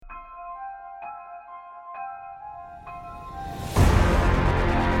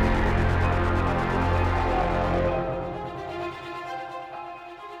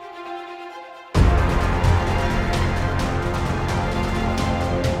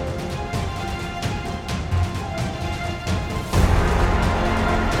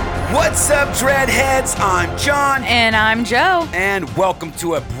What's up, Dreadheads? I'm John. And I'm Joe. And welcome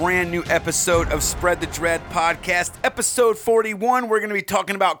to a brand new episode of Spread the Dread podcast, episode 41. We're going to be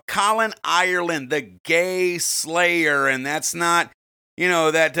talking about Colin Ireland, the gay slayer. And that's not,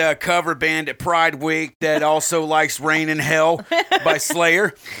 that cover band at Pride Week that also likes Rain in Hell by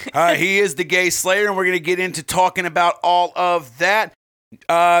Slayer. He is the gay slayer, and we're going to get into talking about all of that.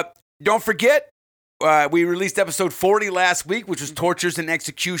 Don't forget, we released episode 40 last week, which was Tortures and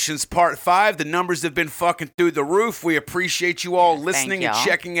Executions Part 5. The numbers have been fucking through the roof. We appreciate you all listening and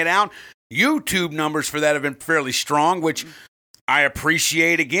checking it out. YouTube numbers for that have been fairly strong, which I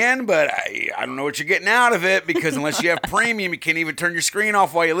appreciate again, but I don't know what you're getting out of it, because unless you have premium, you can't even turn your screen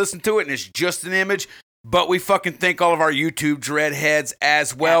off while you listen to it, and it's just an image. But we fucking thank all of our YouTube dreadheads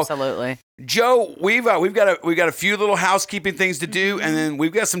as well. Absolutely. Joe, we've got a few little housekeeping things to do, and then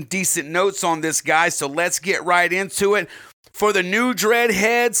we've got some decent notes on this, guys. So let's get right into it. For the new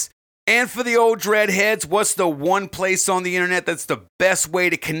dreadheads and for the old dreadheads, what's the one place on the internet that's the best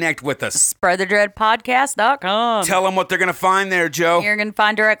way to connect with us? SpreadTheDreadPodcast.com. Tell them what they're going to find there, Joe. You're going to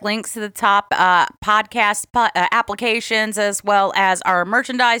find direct links to the top podcast applications, as well as our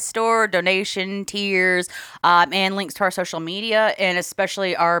merchandise store, donation tiers, and links to our social media, and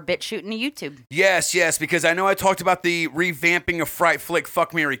especially our BitChute and YouTube. Yes, because I know I talked about the revamping of Fright Flick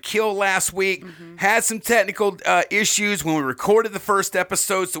Fuck, Marry, Kill last week. Had some technical issues when we recorded the first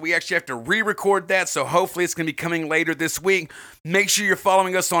episode, so we actually have to re-record that, so hopefully it's going to be coming later this week. Make sure you're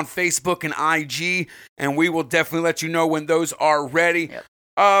following us on Facebook and IG, and we will definitely let you know when those are ready.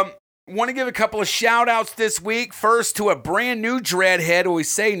 Want to give a couple of shout-outs this week. First, to a brand new dreadhead. When we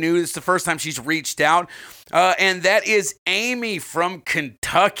say new, it's the first time she's reached out, and that is Amy from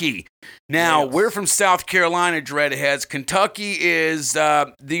Kentucky. Now, we're from South Carolina, dreadheads. Kentucky is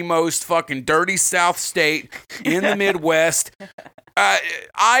the most fucking dirty South state in the Midwest.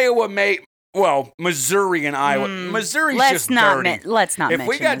 Iowa Missouri and Iowa. Missouri's just dirty. Let's not mention If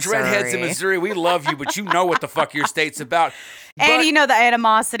we got dreadheads in Missouri, we love you, but you know what the fuck your state's about. And you know the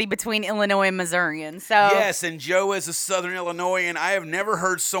animosity between Illinois and Missourians. So yes, and Joe is a Southern Illinoisan. I have never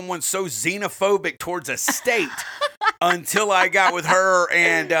heard someone so xenophobic towards a state until I got with her.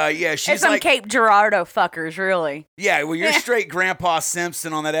 And she's it's some Cape Girardeau fuckers, really. Yeah, well, you're straight Grandpa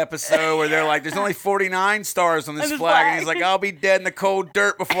Simpson on that episode where they're like, there's only 49 stars on this flag. And he's like, I'll be dead in the cold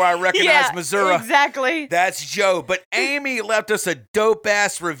dirt before I recognize Missouri. Exactly. That's Joe. But Amy left us a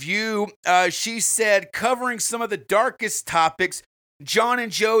dope-ass review. She said, covering some of the darkest topics, John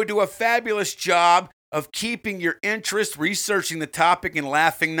and Joe do a fabulous job of keeping your interest, researching the topic, and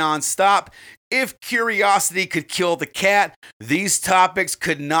laughing nonstop. If curiosity could kill the cat, these topics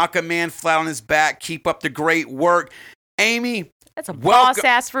could knock a man flat on his back. Keep up the great work. Amy, that's a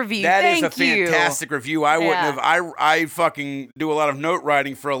boss-ass review. That is a fantastic review. I wouldn't have. I fucking do a lot of note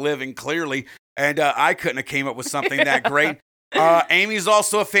writing for a living, clearly, and I couldn't have came up with something that great. Amy's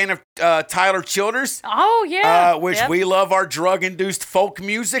also a fan of Tyler Childers. Oh, yeah. Which we love our drug-induced folk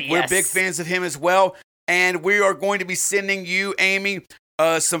music. Yes. We're big fans of him as well. And we are going to be sending you, Amy,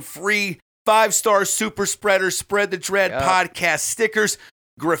 some free 5-star super spreader Spread the Dread podcast stickers,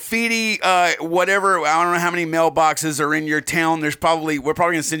 graffiti, whatever. I don't know how many mailboxes are in your town. We're probably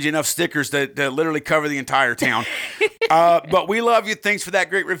going to send you enough stickers to literally cover the entire town. But we love you. Thanks for that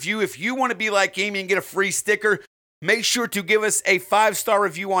great review. If you want to be like Amy and get a free sticker, make sure to give us a 5-star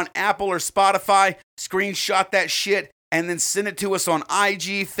review on Apple or Spotify. Screenshot that shit and then send it to us on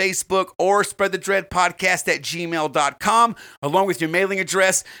IG, Facebook, or spreadthedreadpodcast@gmail.com along with your mailing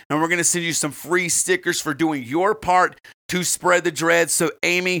address. And we're going to send you some free stickers for doing your part to spread the dread. So,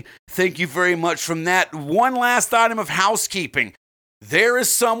 Amy, thank you very much from that. One last item of housekeeping. There is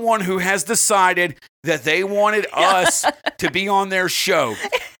someone who has decided that they wanted us to be on their show.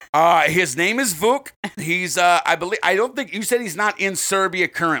 His name is Vuk. He's, I don't think, you said he's not in Serbia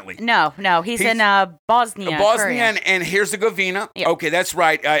currently. No, he's in Bosnia. Bosnia and Herzegovina. Yep. Okay, that's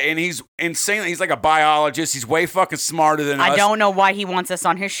right. And he's insane. He's like a biologist. He's way fucking smarter than us. I don't know why he wants us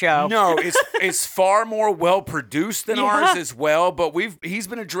on his show. No, it's far more well produced than ours as well. But he's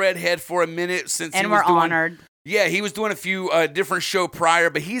been a dreadhead for a minute since. And we're honored. Yeah, he was doing a few different show prior,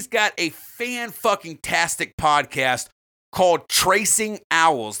 but he's got a fan-fucking-tastic podcast called Tracing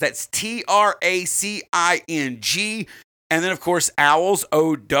Owls. That's Tracing. And then, of course, Owls,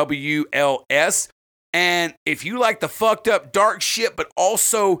 Owls. And if you like the fucked up dark shit, but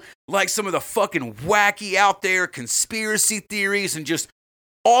also like some of the fucking wacky out there conspiracy theories and just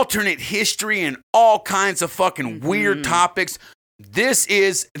alternate history and all kinds of fucking weird topics, this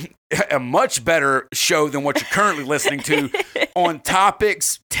is a much better show than what you're currently listening to on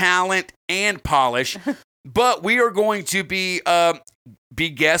topics, talent, and polish. But we are going to be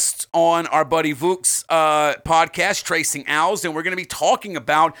guests on our buddy Vuk's podcast, Tracing Owls, and we're going to be talking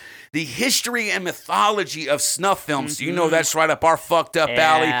about the history and mythology of snuff films. So you know that's right up our fucked up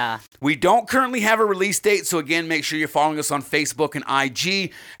alley. We don't currently have a release date, so again, make sure you're following us on Facebook and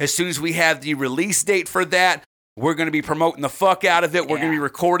IG. As soon as we have the release date for that, we're going to be promoting the fuck out of it. We're going to be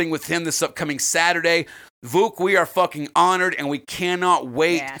recording with him this upcoming Saturday. Vuk, we are fucking honored, and we cannot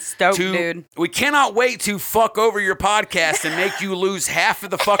wait. Yeah, stoked, dude. We cannot wait to fuck over your podcast and make you lose half of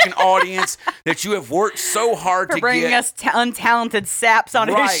the fucking audience that you have worked so hard to get. For bringing us untalented saps on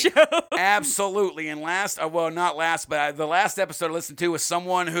his show. Absolutely. And the last episode I listened to was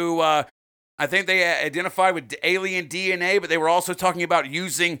someone who I think they identified with alien DNA, but they were also talking about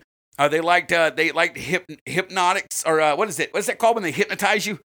using. They liked hypnotics, or what is it? What's that called when they hypnotize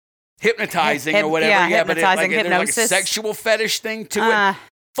you? Hypnotizing or whatever. Yeah, but hypnosis. There's like a sexual fetish thing to it.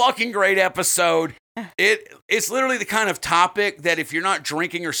 Fucking great episode. It's literally the kind of topic that if you're not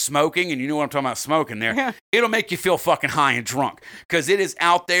drinking or smoking, and you know what I'm talking about smoking there, it'll make you feel fucking high and drunk, because it is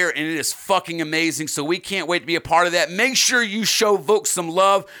out there and it is fucking amazing. So we can't wait to be a part of that. Make sure you show Vuk some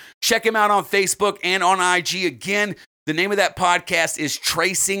love. Check him out on Facebook and on IG. Again, the name of that podcast is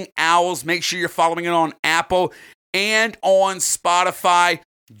Tracing Owls. Make sure you're following it on Apple and on Spotify.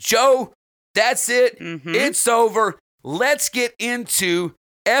 Joe, that's it. It's over. Let's get into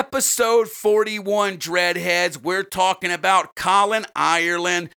episode 41, Dreadheads. We're talking about Colin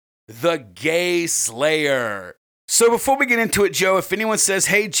Ireland, the Gay Slayer. So before we get into it, Joe, if anyone says,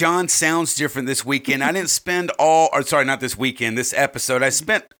 hey, John sounds different this weekend, I didn't spend not this weekend, this episode.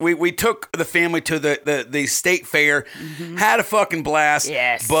 We took the family to the state fair, had a fucking blast.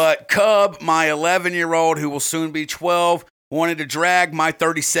 Yes. But Cub, my 11-year-old, who will soon be 12, wanted to drag my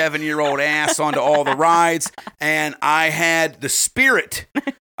 37-year-old ass onto all the rides, and I had the spirit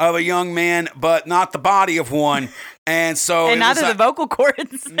of a young man, but not the body of one. And so, and neither the vocal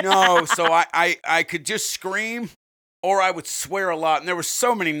cords. No, so I could just scream, or I would swear a lot, and there were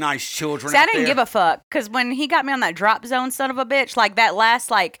so many nice children. See, I didn't give a fuck, because when he got me on that drop zone, son of a bitch, like that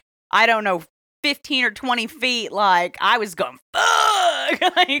last, I don't know, 15 or 20 feet, I was going, fuck!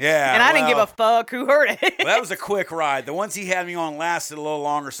 And I didn't give a fuck who heard it. Well, that was a quick ride. The ones he had me on lasted a little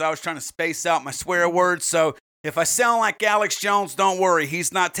longer, so I was trying to space out my swear words. So if I sound like Alex Jones, don't worry.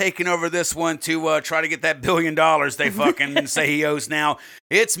 He's not taking over this one to try to get that $1 billion they fucking say he owes now.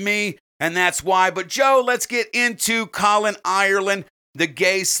 It's me, and that's why. But Joe, let's get into Colin Ireland, the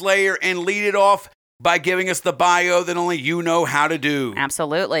Gay Slayer, and lead it off by giving us the bio that only you know how to do.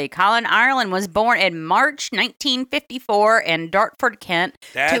 Absolutely. Colin Ireland was born in March 1954 in Dartford, Kent.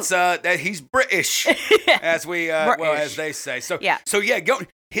 He's British, as they say. So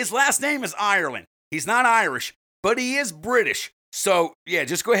his last name is Ireland. He's not Irish, but he is British. So, yeah,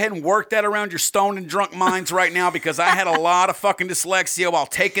 just go ahead and work that around your stoned and drunk minds right now, because I had a lot of fucking dyslexia while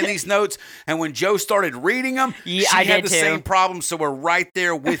taking these notes, and when Joe started reading them, she had the same problem, so we're right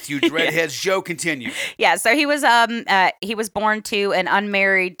there with you, Dreadheads. Joe, continue. Yeah, so he was born to an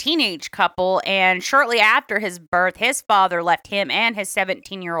unmarried teenage couple, and shortly after his birth, his father left him and his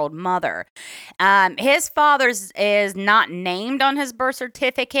 17-year-old mother. His father's is not named on his birth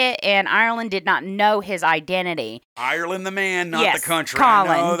certificate, and Ireland did not know his identity. Ireland the man, not the country.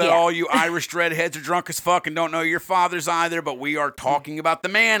 Colin, I know that all you Irish dreadheads are drunk as fuck and don't know your fathers either, but we are talking about the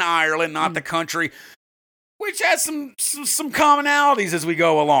man Ireland, not the country, which has some commonalities as we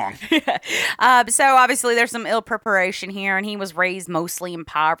go along. So obviously there's some ill preparation here, and he was raised mostly in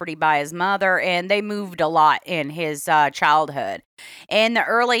poverty by his mother, and they moved a lot in his childhood. In the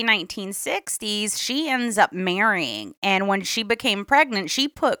early 1960s, she ends up marrying, and when she became pregnant, she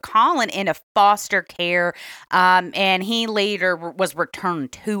put Colin into foster care, and he later was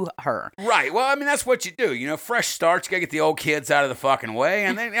returned to her. Right. Well, I mean, that's what you do. Fresh starts. You gotta get the old kids out of the fucking way,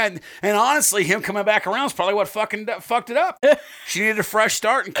 and honestly, him coming back around is probably what fucking fucked it up. She needed a fresh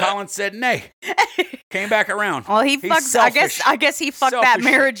start, and Colin said nay. Came back around. Well, I guess he fucked that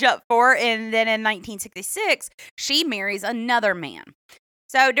marriage up for her, and then in 1966, she marries another man.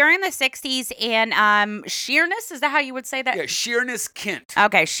 So during the 60s in Sheerness, is that how you would say that? Yeah, Sheerness, Kent.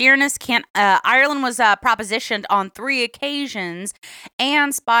 Okay, Sheerness, Kent. Ireland was propositioned on 3 occasions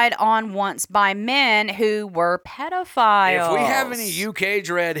and spied on once by men who were pedophiles. If we have any UK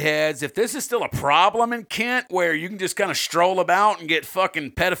dreadheads, if this is still a problem in Kent where you can just kind of stroll about and get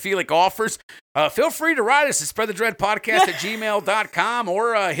fucking pedophilic offers, Feel free to write us at spreadthedreadpodcast@gmail.com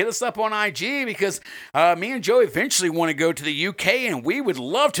or hit us up on IG because me and Joe eventually want to go to the UK and we would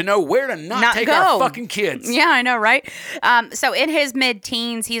love to know where to not take go. our fucking kids. Yeah, I know, right? So in his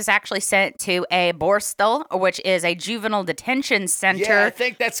mid-teens, he's actually sent to a Borstal, which is a juvenile detention center. Yeah, I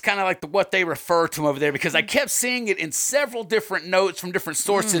think that's kind of like what they refer to over there because I kept seeing it in several different notes from different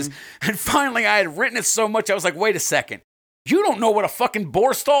sources. And finally, I had written it so much, I was like, wait a second. You don't know what a fucking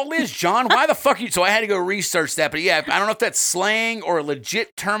Borstal is, John. Why the fuck you? So I had to go research that. But yeah, I don't know if that's slang or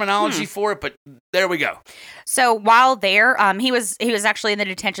legit terminology for it, but there we go. So while there, he was actually in the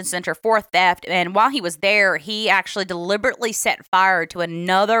detention center for theft, and while he was there, he actually deliberately set fire to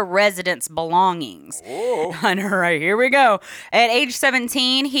another resident's belongings. Oh. I know, right? Here we go. At age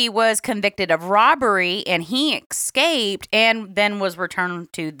 17, he was convicted of robbery, and he escaped and then was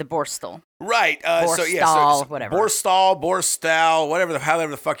returned to the Borstal. Right. Borstal, whatever. Borstal,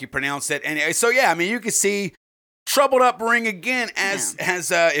 however the fuck you pronounce it. And so yeah, I mean, you can see troubled upbringing again as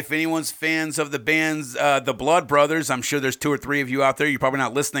if anyone's fans of the bands the Blood Brothers, I'm sure there's 2 or 3 of you out there. You're probably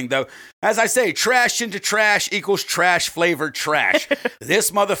not listening though. As I say, trash into trash equals trash flavored trash. This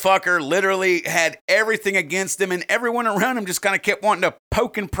motherfucker literally had everything against him and everyone around him just kind of kept wanting to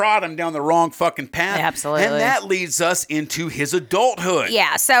poke and prod him down the wrong fucking path. Absolutely. And that leads us into his adulthood.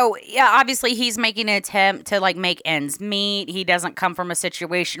 Yeah, so obviously he's making an attempt to like make ends meet. He doesn't come from a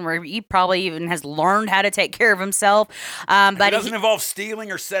situation where he probably even has learned how to take care of himself. But it doesn't involve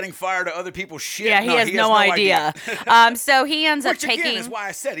stealing or setting fire to other people's shit. Yeah, he has no idea. So he ends up taking. Which again is why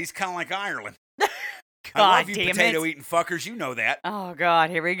I said he's kind of like Ireland. God I love you damn potato eating fuckers. You know that. Oh God,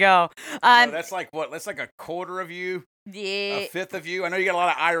 here we go. That's like what? That's like a quarter of you. Yeah. A fifth of you. I know you got a lot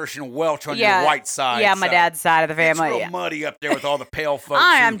of Irish and Welsh on your white side. Yeah, my dad's side of the family. It's real muddy up there with all the pale folks.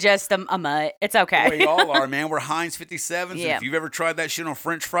 I am just a mutt. It's okay. We all are, man. We're Heinz 57s. Yeah. And if you've ever tried that shit on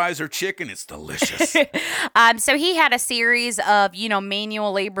French fries or chicken, it's delicious. So he had a series of,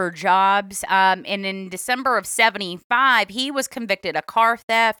 manual labor jobs. And in December of 75, he was convicted of car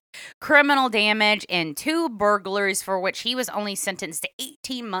theft, criminal damage, and 2 burglaries for which he was only sentenced to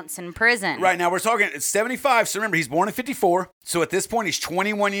 18 months in prison. Right. Now we're talking 75. So remember, he's born in 54. So at this point, he's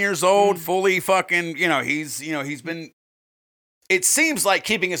 21 years old, fully fucking, he's been, it seems like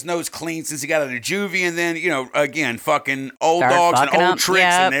keeping his nose clean since he got out of juvie and then, again, fucking old dogs and old tricks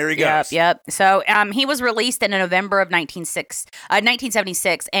and there he goes. Yep. So he was released in November of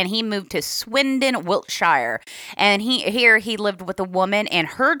 1976 and he moved to Swindon, Wiltshire. And he lived with a woman and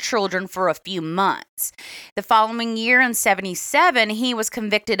her children for a few months. The following year in 77, he was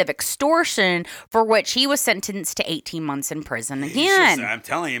convicted of extortion for which he was sentenced to 18 months in prison again. I'm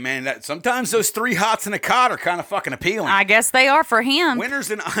telling you, man, that sometimes those 3 hots and a cot are kind of fucking appealing. I guess they are for him.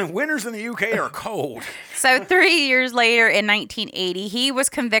 Winters in the UK are cold. So 3 years later, in 1980, he was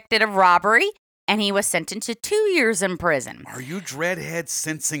convicted of robbery, and he was sentenced to 2 years in prison. Are you dreadheads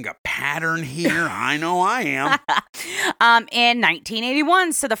sensing a pattern here? I know I am. In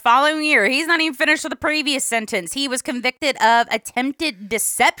 1981, so the following year, he's not even finished with the previous sentence. He was convicted of attempted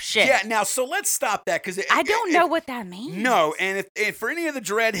deception. Yeah, now, so let's stop that because I don't know what that means. No, and if for any of the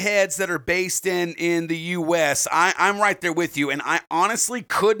dreadheads that are based in the U.S., I'm right there with you, and I honestly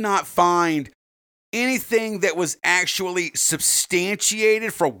could not find anything that was actually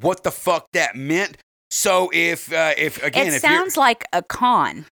substantiated for what the fuck that meant. So if sounds like a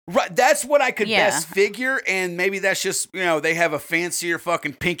con. Right, that's what I could best figure, and maybe that's just, they have a fancier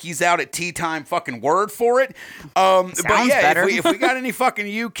fucking pinkies out at tea time fucking word for it. But yeah, better. if we got any fucking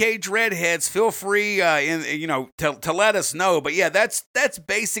UK dreadheads, feel free, to let us know. But yeah, that's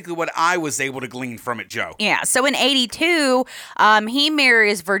basically what I was able to glean from it, Joe. Yeah, so in 82, he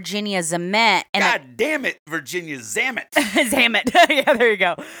marries Virginia Zamet. God damn it, Virginia Zamet. Zamet. Yeah, there you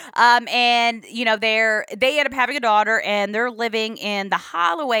go. And, they end up having a daughter, and they're living in the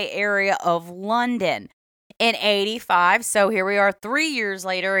Holloway area of London. In 85, so here we are 3 years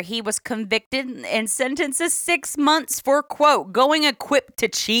later, he was convicted and sentenced to 6 months for, quote, going equipped to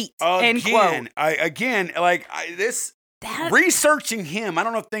cheat, end quote. Researching him, I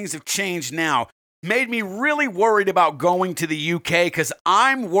don't know if things have changed now, made me really worried about going to the UK because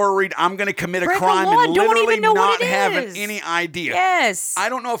I'm worried I'm going to commit a crime and literally not having any idea. Yes. I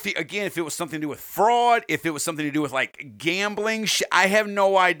don't know if it was something to do with fraud, if it was something to do with like gambling. I have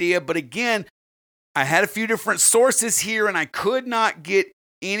no idea. But again, I had a few different sources here and I could not get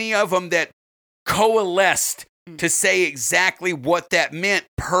any of them that coalesced to say exactly what that meant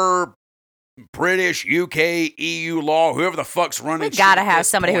per British, UK, EU law, whoever the fuck's running. We gotta have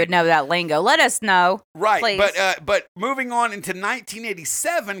somebody who would know that lingo. Let us know, right? Please. But moving on into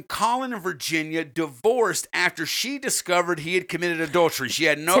 1987, Colin and Virginia divorced after she discovered he had committed adultery. She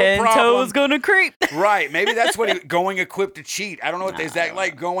had no problem. 10 toes gonna creep. Right? Maybe that's what going equipped to cheat. I don't know what is that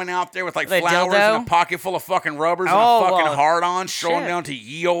like going out there with like The flowers dildo? and a pocket full of fucking rubbers and Oh, a fucking well, hard-on, strolling shit. down to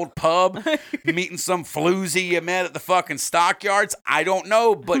ye old pub, meeting some floozy you met at the fucking stockyards. I don't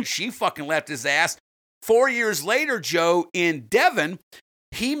know, but she fucking left his ass. 4 years later, Joe, in Devon,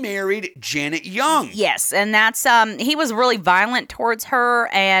 he married Janet Young. Yes, and that's he was really violent towards her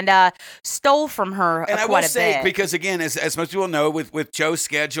and stole from her And I quite will a say, bit. because again, as most people know, with Joe's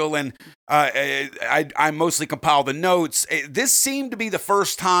schedule, and I mostly compile the notes, this seemed to be the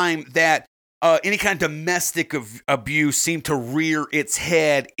first time that any kind of domestic abuse seemed to rear its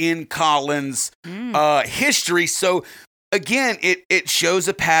head in Colin's history. So again, it shows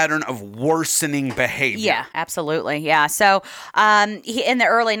a pattern of worsening behavior. Yeah, absolutely. Yeah. So in the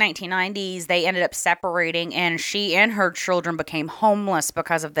early 1990s, they ended up separating, and she and her children became homeless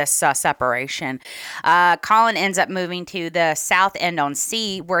because of this separation. Colin ends up moving to the South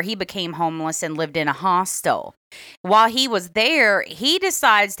End-on-Sea, where he became homeless and lived in a hostel. While he was there, he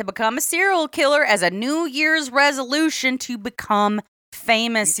decides to become a serial killer as a New Year's resolution to become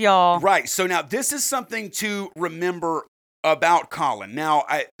famous, y'all. Right. So now this is something to remember about Colin. Now,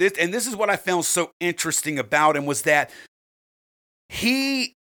 this is what I found so interesting about him, was that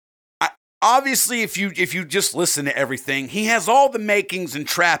obviously, if you just listen to everything, he has all the makings and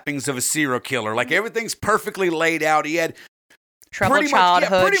trappings of a serial killer. Like, everything's perfectly laid out. He had Troubled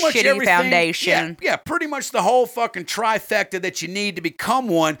childhood, shitty everything. foundation. Yeah, pretty much the whole fucking trifecta that you need to become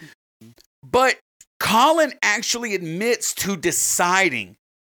one. But Colin actually admits to deciding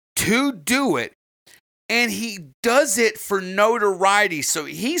to do it, and he does it for notoriety. So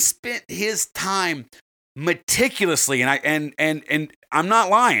he spent his time meticulously, and I'm not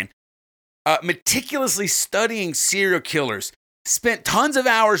lying, meticulously studying serial killers. Spent tons of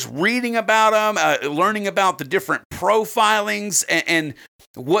hours reading about them, learning about the different profilings and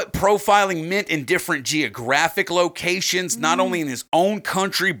what profiling meant in different geographic locations, not only in his own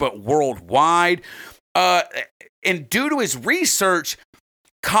country, but worldwide. And due to his research,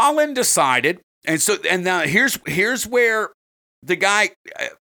 Colin decided, and now here's where the guy,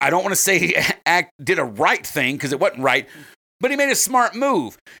 I don't want to say he did a right thing, because it wasn't right, but he made a smart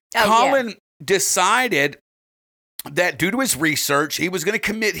move. Colin decided that due to his research, he was going to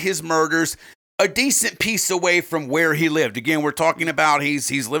commit his murders a decent piece away from where he lived. Again, we're talking about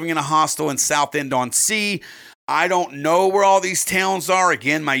he's living in a hostel in South End-on-Sea. I don't know where all these towns are.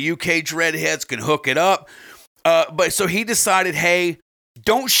 Again, my UK dreadheads can hook it up. But so he decided, hey,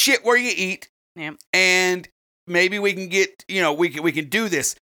 don't shit where you eat. Yep. And maybe we can get, we can do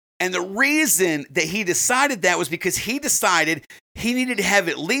this. And the reason that he decided that was because he decided he needed to have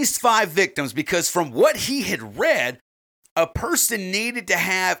at least 5 victims, because from what he had read, a person needed to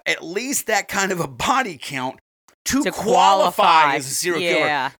have at least that kind of a body count to qualify as a serial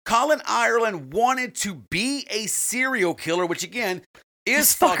killer. Colin Ireland wanted to be a serial killer, which again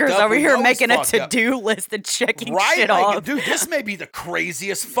is fucked up. Over here making a to-do list and checking shit off. Dude, this may be the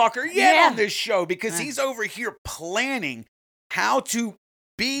craziest fucker yet on this show, because he's over here planning how to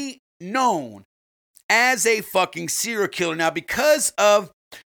be known as a fucking serial killer. Now, because of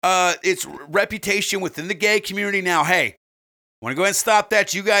its reputation within the gay community, now, hey, want to go ahead and stop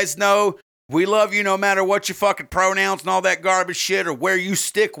that? You guys know we love you no matter what your fucking pronouns and all that garbage shit, or where you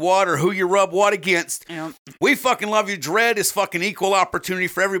stick what, or who you rub what against. Yep. We fucking love you. Dread is fucking equal opportunity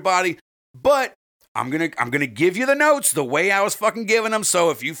for everybody. But I'm gonna give you the notes the way I was fucking giving them. So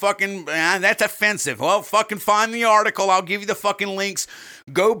if you fucking that's offensive, well, fucking find the article. I'll give you the fucking links.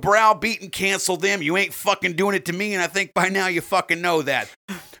 Go browbeat and cancel them. You ain't fucking doing it to me, and I think by now you fucking know that.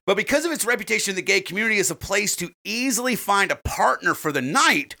 But because of its reputation in the gay community as a place to easily find a partner for the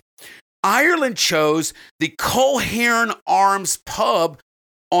night, Ireland chose the Coleraine Arms pub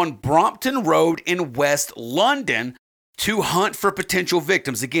on Brompton Road in West London to hunt for potential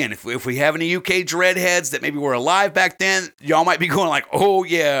victims. Again, if we have any UK dreadheads that maybe were alive back then, y'all might be going like, oh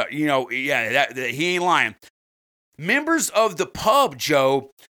yeah, that he ain't lying. Members of the pub,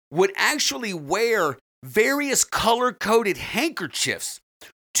 Joe, would actually wear various color-coded handkerchiefs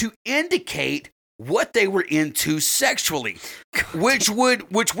to indicate what they were into sexually, which would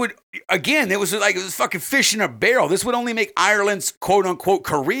again, it was fucking fish in a barrel. This would only make Ireland's quote unquote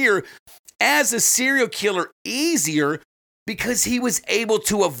career as a serial killer easier, because he was able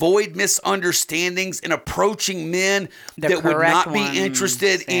to avoid misunderstandings in approaching men that would not be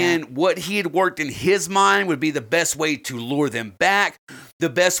interested in what he had worked in his mind would be the best way to lure them back. the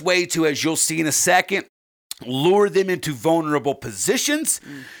best way to, as you'll see in a second, lure them into vulnerable positions.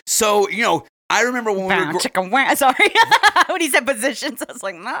 So, I remember when we were sorry. When he said positions, I was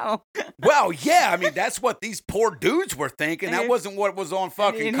like, no. Well, yeah, I mean, that's what these poor dudes were thinking. That wasn't what was on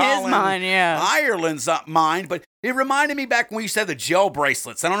fucking in Colin his mind, yeah. Ireland's mind, but it reminded me back when we used to have the gel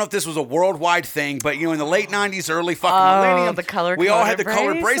bracelets. I don't know if this was a worldwide thing, but in the late 90s, early fucking millennium, we all had the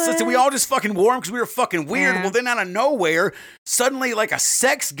colored bracelets, and we all just fucking wore them because we were fucking weird. Yeah. Well, then out of nowhere, suddenly like a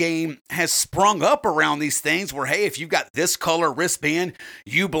sex game has sprung up around these things where, hey, if you've got this color wristband,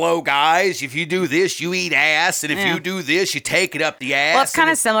 you blow guys. If you do this, you eat ass. And if you do this, you take it up the ass. Well, it's kind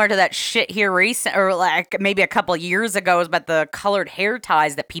of similar to that shit here recent, or like maybe a couple of years ago, was about the colored hair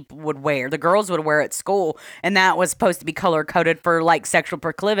ties that people would wear. The girls would wear at school, and that was supposed to be color coded for like sexual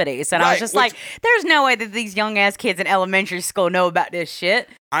proclivities. And I was just like, there's no way that these young ass kids in elementary school know about this shit.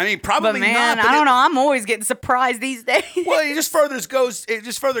 I mean, probably but man, not. I don't know. I'm always getting surprised these days. Well, it just further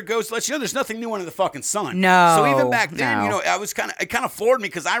goes to let you know there's nothing new under the fucking sun. No. So even back then, it kind of floored me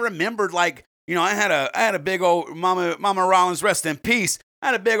because I remembered I had a big old Mama Rollins, rest in peace. I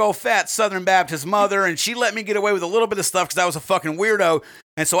had a big old fat Southern Baptist mother, and she let me get away with a little bit of stuff because I was a fucking weirdo.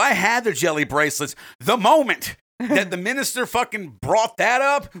 And so I had the jelly bracelets. The moment that the minister fucking brought that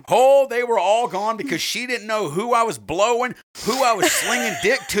up, they were all gone because she didn't know who I was blowing, who I was slinging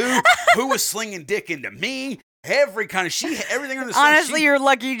dick to, who was slinging dick into me. Everything under the sun. Honestly, you're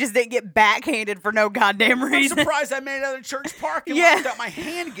lucky you just didn't get backhanded for no goddamn reason. I'm surprised I made it out of the church parking lot without my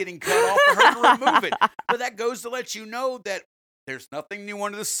hand getting cut off for her to remove it. But that goes to let you know that there's nothing new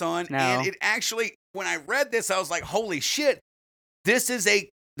under the sun. No. And it actually, when I read this, I was like, holy shit, this is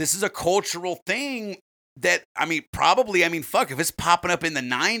a cultural thing that, fuck, if it's popping up in the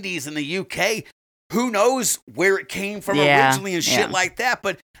 90s in the UK, who knows where it came from originally and shit like that.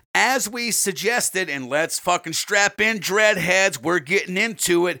 But as we suggested, and let's fucking strap in, dreadheads, we're getting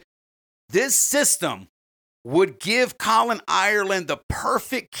into it. This system would give Colin Ireland the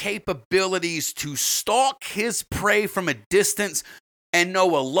perfect capabilities to stalk his prey from a distance and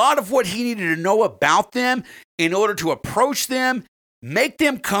know a lot of what he needed to know about them in order to approach them, make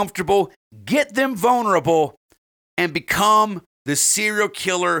them comfortable, get them vulnerable, and become the serial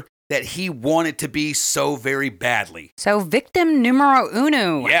killer that he wanted to be so very badly. So victim numero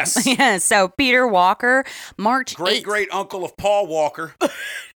uno. Yes. Yeah, so Peter Walker, March 8th. Great uncle of Paul Walker.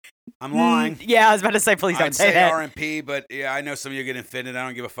 I'm lying. Yeah, I was about to say, please don't I'd say that. RMP, but yeah, I know some of you get offended. I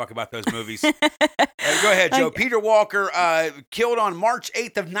don't give a fuck about those movies. Go ahead, Joe. Peter Walker killed on March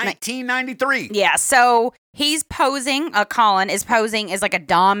 8th of 1993. Yeah, so he's posing, Colin is posing as like a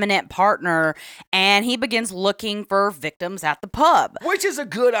dominant partner, and he begins looking for victims at the pub. Which is a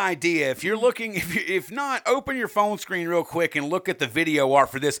good idea. If you're looking, if not, open your phone screen real quick and look at the video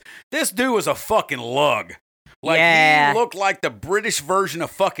art for this. This dude was a fucking lug. He looked like the British version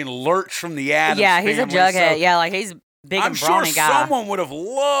of fucking Lurch from the Addams Yeah, he's Family. a jughead. So he's big and brawny guy. I'm sure someone would have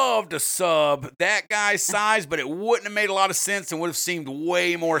loved to sub that guy's size, but it wouldn't have made a lot of sense and would have seemed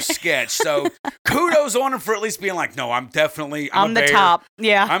way more sketch. So kudos on him for at least being like, no, I'm the bear. Top.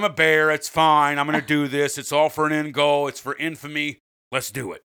 Yeah. I'm a bear. It's fine. I'm going to do this. It's all for an end goal. It's for infamy. Let's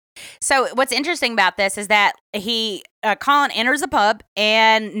do it. So what's interesting about this is that Colin enters the pub,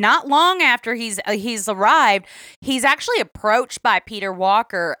 and not long after he's arrived, he's actually approached by Peter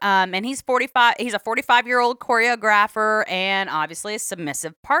Walker, and he's 45. He's a 45-year-old choreographer and obviously a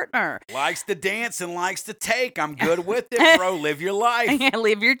submissive partner. Likes to dance and likes to take. I'm good with it, bro. Live your life. Yeah,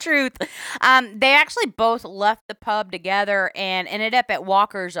 live your truth. They actually both left the pub together and ended up at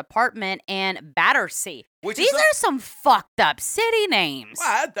Walker's apartment in Battersea. These are some fucked up city names.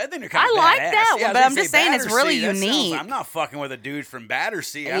 Well, I think they're kind of like that one, but I'm just saying it's really unique. I'm not fucking with a dude from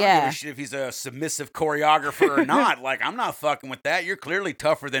Battersea. I don't give a shit if he's a submissive choreographer or not. I'm not fucking with that. You're clearly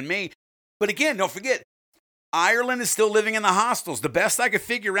tougher than me. But again, don't forget, Ireland is still living in the hostels. The best I could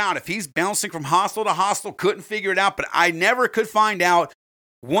figure out, if he's bouncing from hostel to hostel, couldn't figure it out, but I never could find out.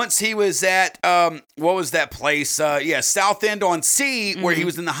 Once he was at, what was that place? Southend-on-Sea, where he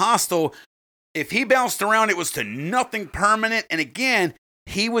was in the hostel. If he bounced around, it was to nothing permanent. And again,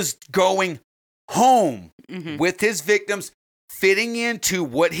 he was going home with his victims, fitting into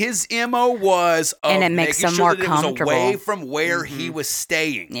what his MO was, and it makes him more comfortable, away from where he was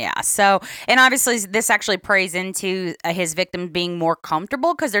staying. Yeah. So, and obviously, this actually plays into his victim being more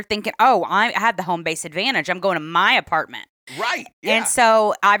comfortable because they're thinking, "Oh, I had the home base advantage. I'm going to my apartment." Right. Yeah. And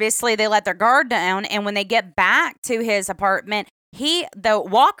so, obviously, they let their guard down, and when they get back to his apartment, The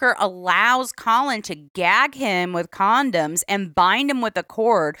Walker allows Colin to gag him with condoms and bind him with a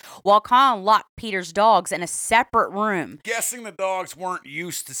cord while Colin locked Peter's dogs in a separate room. Guessing the dogs weren't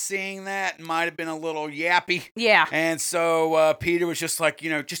used to seeing that, might have been a little yappy. Yeah. And so Peter was just like,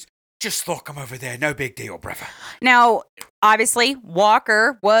 just lock him over there. No big deal, brother. Now, obviously,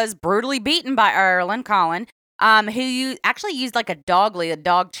 Walker was brutally beaten by Ireland, Colin, who actually used like a dog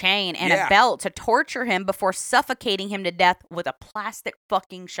chain, and a belt to torture him before suffocating him to death with a plastic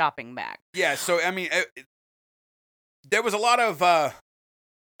fucking shopping bag. Yeah, so, I mean, there was a lot of...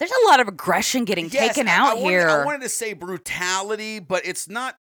 There's a lot of aggression getting taken out here. I wanted to say brutality, but it's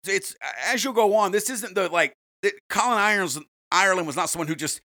not... It's as you'll go on, this isn't Colin Ireland was not someone who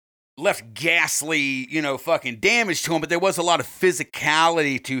just left ghastly, fucking damage to him, but there was a lot of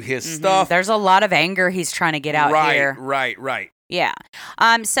physicality to his stuff. There's a lot of anger he's trying to get out here. Right. Yeah.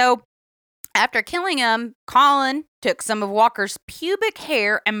 So after killing him, Colin took some of Walker's pubic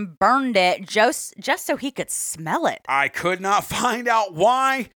hair and burned it just so he could smell it. I could not find out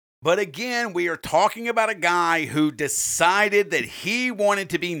why, but again, we are talking about a guy who decided that he wanted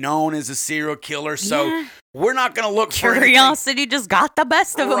to be known as a serial killer, so we're not going to look for curiosity just got the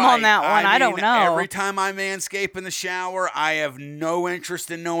best of him on that one. I don't know. Every time I manscape in the shower, I have no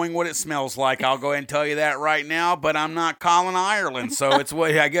interest in knowing what it smells like. I'll go ahead and tell you that right now, but I'm not Colin Ireland, so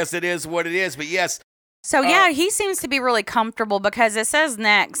I guess it is what it is. But yes. So he seems to be really comfortable because it says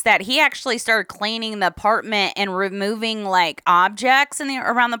next that he actually started cleaning the apartment and removing like objects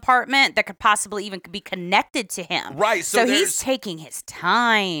around the apartment that could possibly even be connected to him. Right. So he's taking his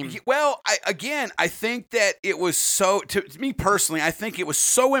time. Well, I think that it was to me personally, I think it was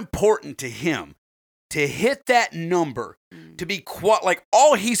so important to him to hit that number, to be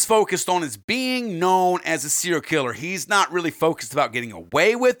all he's focused on is being known as a serial killer. He's not really focused about getting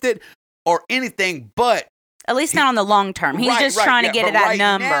away with it or anything, but at least not on the long term. He's just trying to get to that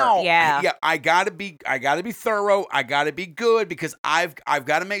number. Now, I gotta be thorough. I gotta be good because I've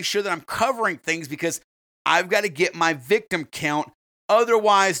got to make sure that I'm covering things because I've got to get my victim count.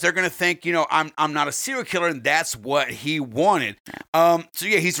 Otherwise, they're gonna think I'm not a serial killer, and that's what he wanted.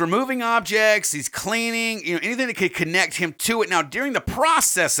 He's removing objects, he's cleaning, anything that could connect him to it. Now, during the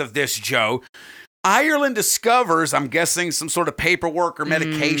process of this, Joe, Ireland discovers, I'm guessing some sort of paperwork or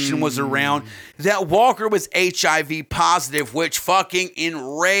medication was around, that Walker was HIV positive, which fucking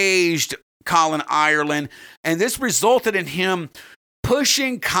enraged Colin Ireland. And this resulted in him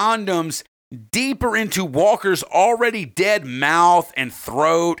pushing condoms deeper into Walker's already dead mouth and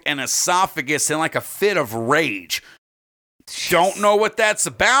throat and esophagus in like a fit of rage. Don't know what that's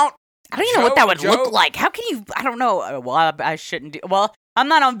about. I don't even know what that would look like. How can you? I don't know. Well, I shouldn't do. Well, I'm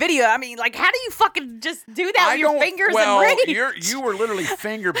not on video. I mean, how do you fucking just do that with your fingers and rage? You were literally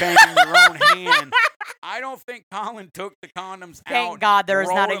finger banging your own hand. I don't think Colin took the condoms out. Thank God there is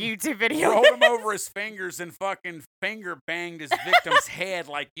not a YouTube video. Rolled them over his fingers and fucking finger banged his victim's head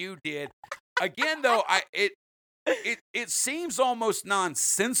like you did. Again, though, it seems almost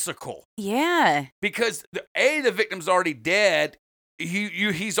nonsensical. Yeah. Because the victim's already dead.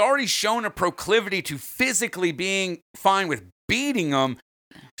 He's already shown a proclivity to physically being fine with beating him.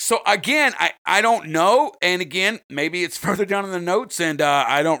 So again, I don't know. And again, maybe it's further down in the notes and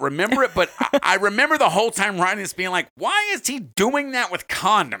I don't remember it, but I remember the whole time writing this being like, why is he doing that with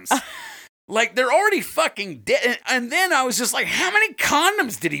condoms? They're already fucking dead. And then I was just like, how many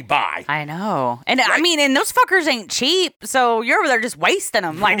condoms did he buy? I know. And I mean, and those fuckers ain't cheap. So you're over there just wasting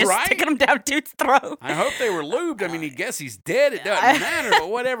them. Just sticking them down dude's throat. I hope they were lubed. I mean, he guess he's dead. It doesn't matter, but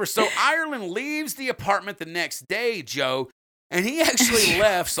whatever. So Ireland leaves the apartment the next day, Joe. And he actually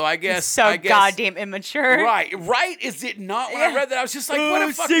left, so I guess... goddamn immature. Right. Is it not? When I read that, I was just like, what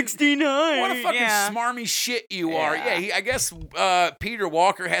a fucking... 69. What a fucking smarmy shit you are. Yeah, I guess Peter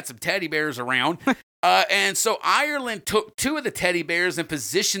Walker had some teddy bears around. And so Ireland took two of the teddy bears and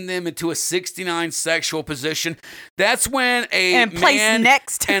positioned them into a 69 sexual position. That's when a man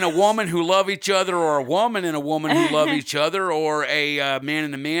and a woman who love each other, or a woman and a woman who love each other, or a man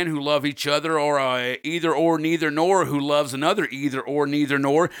and a man who love each other, or a either or neither nor who loves another either or neither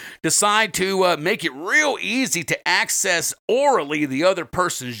nor, decide to make it real easy to access orally the other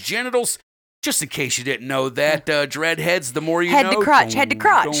person's genitals. Just in case you didn't know that, dreadheads, the more you know. Head to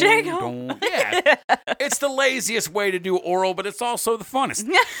crotch. There you go. Yeah. It's the laziest way to do oral, but it's also the funnest.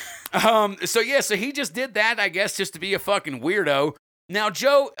 So he just did that, I guess, just to be a fucking weirdo. Now,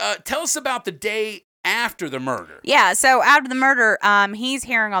 Joe, tell us about the day after the murder. Yeah, so after the murder, he's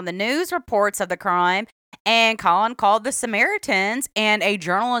hearing on the news reports of the crime, And Colin called the Samaritans and a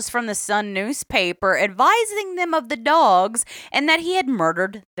journalist from the Sun newspaper, advising them of the dogs and that he had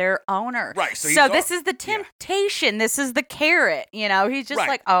murdered their owner. Right. So this is the temptation. This is the carrot. He's just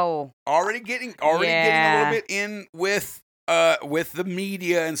like, oh, already getting a little bit in with the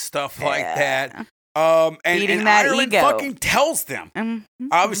media and stuff like that. And that Ireland ego. fucking tells them.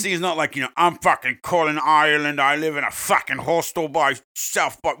 Obviously, he's not like, I'm fucking Colin Ireland. I live in a fucking hostel by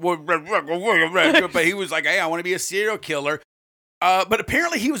South. But he was like, hey, I want to be a serial killer. But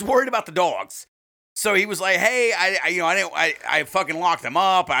apparently, he was worried about the dogs. So he was like, hey, I fucking locked them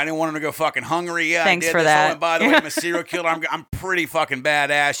up. I didn't want them to go fucking hungry. Yeah, thanks I did for this. that. Oh, and by the way, I'm a serial killer. I'm pretty fucking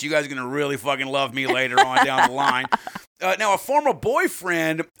badass. You guys are going to really fucking love me later on down the line. Now, a former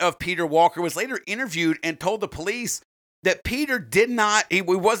boyfriend of Peter Walker was later interviewed and told the police that Peter he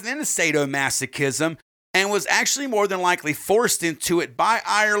wasn't into sadomasochism and was actually more than likely forced into it by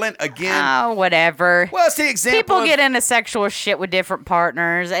Ireland again. Oh, whatever. Well, it's the example. People get into sexual shit with different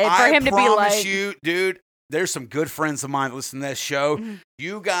partners. For him to be like, promise you, dude. There's some good friends of mine that listen to this show.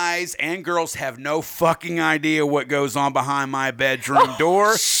 You guys and girls have no fucking idea what goes on behind my bedroom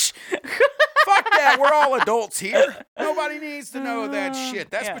door. Fuck that. We're all adults here. Nobody needs to know that shit.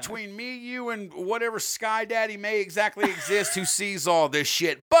 That's between me, you, and whatever Sky Daddy may exactly exist who sees all this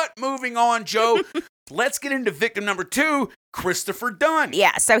shit. But moving on, Joe, let's get into victim number 2, Christopher Dunn.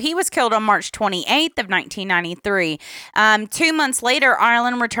 Yeah, so he was killed on March 28th of 1993. 2 months later,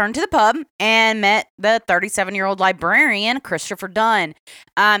 Ireland returned to the pub and met the 37-year-old librarian, Christopher Dunn.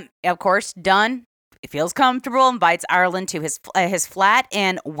 Of course, Dunn feels comfortable, invites Ireland to his flat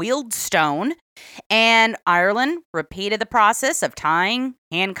in Wealdstone, and Ireland repeated the process of tying,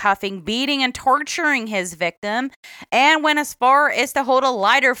 handcuffing, beating, and torturing his victim, and went as far as to hold a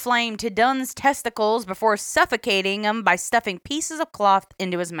lighter flame to Dunn's testicles before suffocating him by stuffing pieces of cloth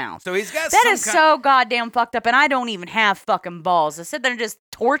into his mouth. So he's got that is so goddamn fucked up, and I don't even have fucking balls to sit there and just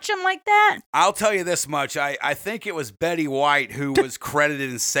torch him like that. I'll tell you this much. I think it was Betty White who was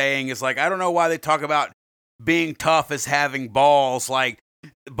credited in saying, it's like, I don't know why they talk about being tough as having balls. Like,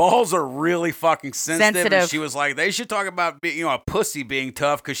 balls are really fucking sensitive. And she was like, they should talk about being, a pussy being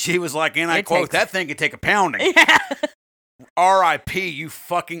tough, because she was like, and I quote, that thing could take a pounding. Yeah. R.I.P., you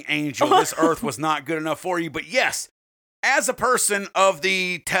fucking angel. This earth was not good enough for you. But yes, as a person of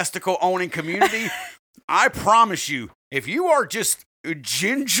the testicle-owning community, I promise you, if you are just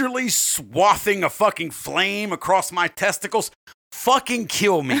gingerly swathing a fucking flame across my testicles, fucking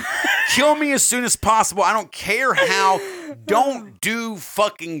kill me. Kill me as soon as possible. I don't care how. Don't do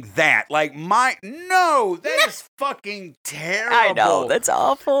fucking that. Like, no, that is fucking terrible. I know, that's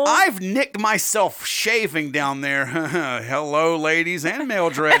awful. I've nicked myself shaving down there. Hello, ladies and male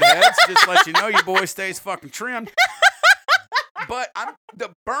dreadheads. Just let you know your boy stays fucking trimmed. But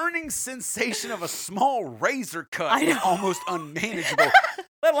the burning sensation of a small razor cut is almost unmanageable.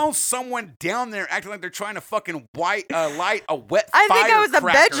 Let alone someone down there acting like they're trying to fucking light a wet firecracker. I think I was in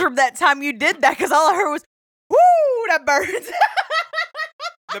the bedroom that time you did that, because all I heard was, woo, that burns.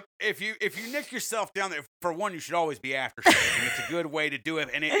 If you nick yourself down there, for one, you should always be aftershaving. It's a good way to do it,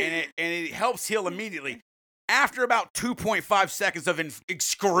 and it helps heal immediately. After about 2.5 seconds of an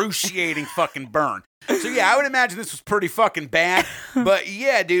excruciating fucking burn. So yeah, I would imagine this was pretty fucking bad. But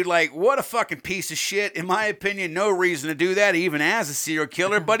yeah, dude, like, what a fucking piece of shit. In my opinion, no reason to do that, even as a serial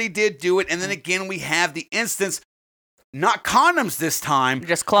killer. But he did do it. And then again, we have the instance, not condoms this time,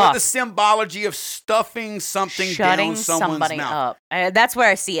 just cloth, but the symbology of stuffing something shutting down someone's mouth. Up. That's where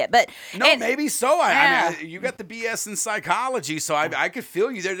I see it. But maybe so. I mean, you got the BS in psychology, so I could feel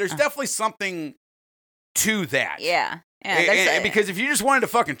you there. There's definitely something to that. Yeah. Because if you just wanted to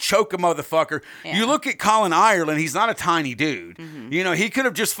fucking choke a motherfucker, you look at Colin Ireland, he's not a tiny dude. Mm-hmm. He could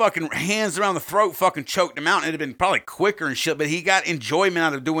have just fucking hands around the throat fucking choked him out, and it'd have been probably quicker and shit, but he got enjoyment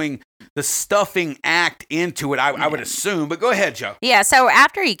out of doing the stuffing act into it, I would assume. But go ahead, Joe. Yeah, so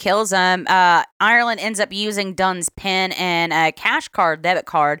after he kills him, Ireland ends up using Dunn's PIN and a debit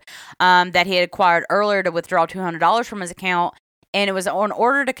card that he had acquired earlier to withdraw $200 from his account. And it was in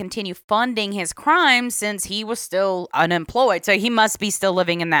order to continue funding his crimes, since he was still unemployed. So he must be still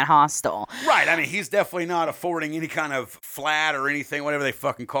living in that hostel. Right. I mean, he's definitely not affording any kind of flat or anything, whatever they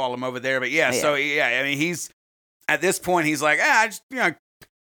fucking call him over there. But yeah, so yeah, I mean, he's, at this point, he's like, just, a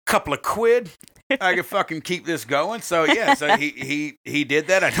couple of quid. I could fucking keep this going. So yeah, so he did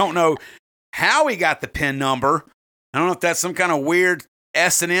that. I don't know how he got the PIN number. I don't know if that's some kind of weird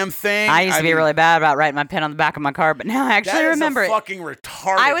S&M thing. I used to be really bad about writing my pen on the back of my car, but now I actually remember that it. is fucking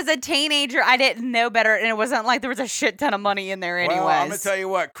retarded. I was a teenager. I didn't know better, and it wasn't like there was a shit ton of money in there anyways. Well, I'm going to tell you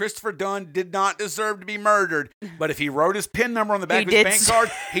what. Christopher Dunn did not deserve to be murdered, but if he wrote his PIN number on the back of his bank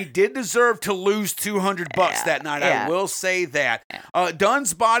card, he did deserve to lose $200 that night. I will say that.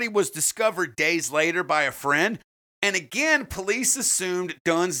 Dunn's body was discovered days later by a friend, and again, police assumed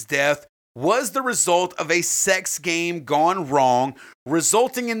Dunn's death was the result of a sex game gone wrong,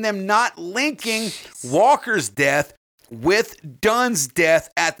 resulting in them not linking Walker's death with Dunn's death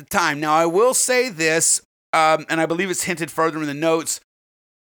at the time. Now, I will say this, and I believe it's hinted further in the notes.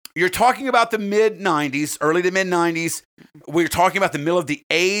 You're talking about the mid-'90s, early to mid-'90s. We're talking about the middle of the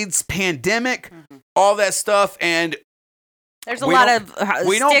AIDS pandemic, all that stuff, and there's a lot of stigma.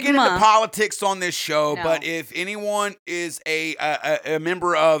 We don't get into politics on this show, but if anyone is a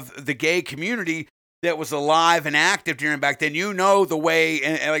member of the gay community that was alive and active during back then, you know the way,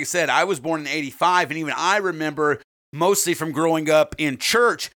 and like I said, I was born in 85, and even I remember, mostly from growing up in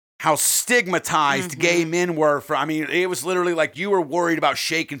church, how stigmatized gay men were. It was literally like you were worried about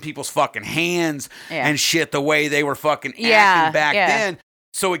shaking people's fucking hands and shit the way they were fucking acting back then.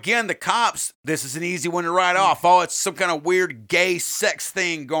 So again, the cops, this is an easy one to write off. Oh, it's some kind of weird gay sex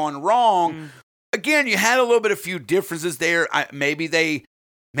thing gone wrong. Again, you had a few differences there. Maybe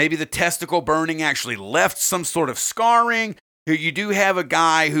the testicle burning actually left some sort of scarring. You do have a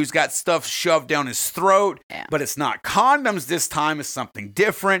guy who's got stuff shoved down his throat, but it's not condoms this time. It's something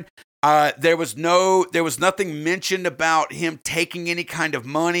different. There was nothing mentioned about him taking any kind of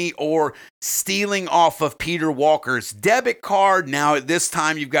money or stealing off of Peter Walker's debit card. Now, at this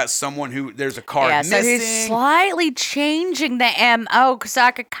time, you've got someone who there's a card missing. So he's slightly changing the MO because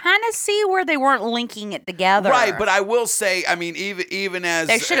I could kind of see where they weren't linking it together. Right, but I will say, even as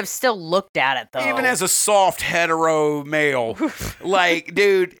they should have still looked at it though. Even as a soft hetero male, like,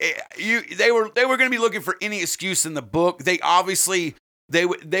 dude, they were going to be looking for any excuse in the book. They obviously. They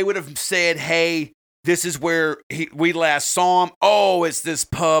would have said, hey, this is where we last saw him. Oh, it's this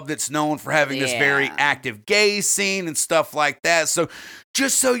pub that's known for having this very active gay scene and stuff like that. So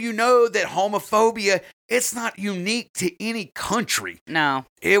just so you know that homophobia, it's not unique to any country. No.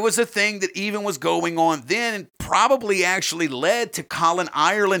 It was a thing that even was going on then and probably actually led to Colin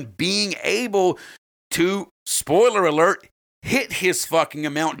Ireland being able to, spoiler alert, hit his fucking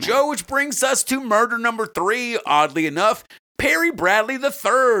amount. Joe, which brings us to murder number 3, oddly enough. Perry Bradley III,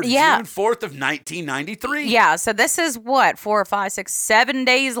 June 4th of 1993. Yeah, so this is what, 4, 5, 6, 7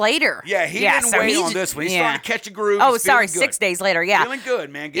 days later. Yeah, he didn't wait on this one. He's starting to catch a groove. Oh, sorry, 6 days later, Feeling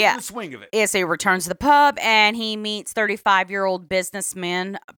good, man. Getting in the swing of it. Yeah, so he returns to the pub, and he meets 35-year-old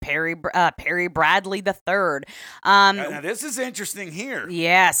businessman Perry Bradley III. Now, this is interesting here.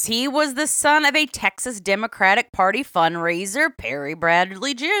 Yes, he was the son of a Texas Democratic Party fundraiser, Perry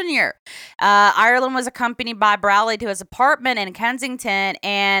Bradley Jr. Ireland was accompanied by Bradley to his apartment in Kensington,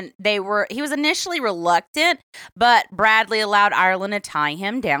 and he was initially reluctant, but Bradley allowed Ireland to tie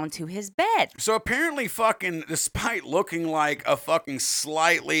him down to his bed. So apparently fucking, despite looking like a fucking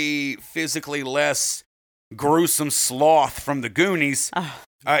slightly physically less gruesome sloth from the Goonies,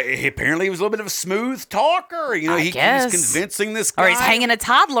 apparently he was a little bit of a smooth talker. He was convincing this guy. Or he's hanging a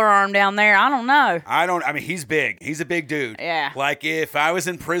toddler arm down there. I don't know. He's big. He's a big dude. Yeah. Like, if I was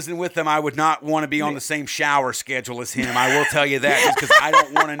in prison with him, I would not want to be on the same shower schedule as him. I will tell you that, just because I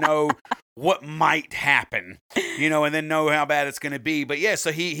don't want to know what might happen, and then know how bad it's going to be. But yeah,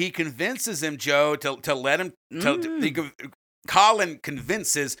 so he convinces him, Joe, to let him, Colin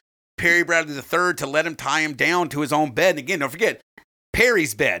convinces Perry Bradley III to let him tie him down to his own bed. And again, don't forget,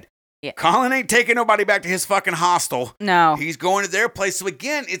 Perry's bed. Yeah. Colin ain't taking nobody back to his fucking hostel. No. He's going to their place. So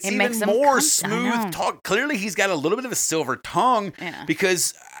again, it's even more smooth talk. Clearly, he's got a little bit of a silver tongue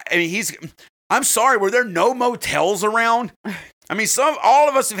because, I'm sorry, were there no motels around? All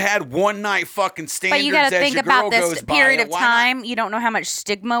of us have had one night fucking standards. But you got to think about this period of time. You don't know how much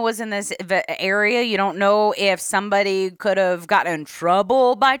stigma was in this area. You don't know if somebody could have gotten in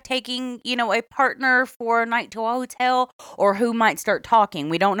trouble by taking, a partner for a night to a hotel, or who might start talking.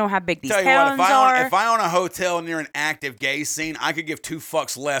 We don't know how big these towns are. If I own a hotel near an active gay scene, I could give 2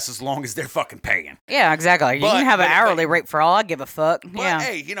 fucks less as long as they're fucking paying. Yeah, exactly. You can have an hourly rate for all I give a fuck. But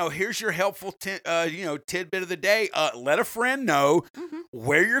hey, here's your helpful tidbit of the day. Let a friend know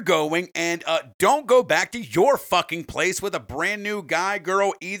where you're going, and don't go back to your fucking place with a brand new guy,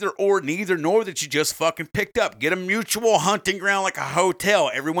 girl, either or neither nor that you just fucking picked up. Get a mutual hunting ground like a hotel.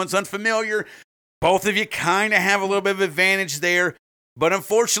 Everyone's unfamiliar. Both of you kind of have a little bit of advantage there, but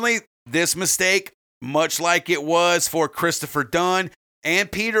unfortunately, this mistake, much like it was for Christopher Dunn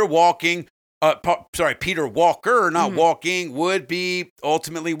and Peter Walking, Peter Walker, not walking, would be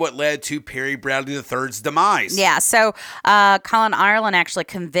ultimately what led to Perry Bradley III's demise. Yeah, so Colin Ireland actually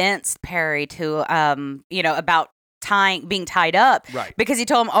convinced Perry to, about being tied up. Right. Because he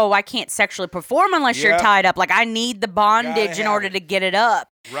told him, I can't sexually perform unless you're tied up. Like, I need the bondage in order to get it up.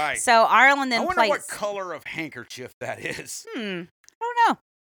 Right. So Ireland then I wonder what color of handkerchief that is. I don't know.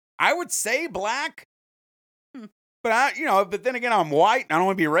 I would say black. But but then again, I'm white and I don't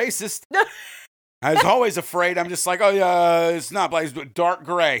want to be racist. I was always afraid. I'm just like, it's not black, it's dark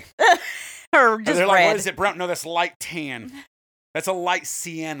gray. Or just they're red. Like, what is it, brown? No, that's light tan. That's a light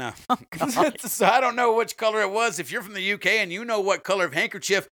sienna. So I don't know which color it was. If you're from the UK and you know what color of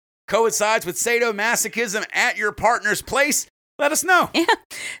handkerchief coincides with sadomasochism at your partner's place, let us know. Yeah.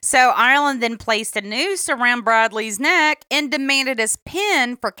 So Ireland then placed a noose around Bradley's neck and demanded his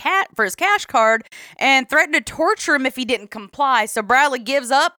PIN for his cash card and threatened to torture him if he didn't comply. So Bradley gives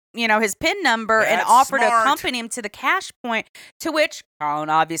up, his PIN number and offered to accompany him to the cash point, to which Colin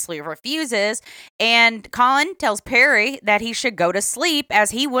obviously refuses. And Colin tells Perry that he should go to sleep as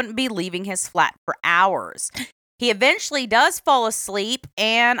he wouldn't be leaving his flat for hours. He eventually does fall asleep,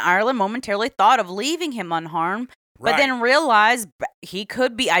 and Ireland momentarily thought of leaving him unharmed, but then realized he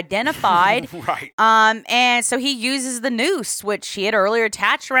could be identified. Right. And so he uses the noose, which he had earlier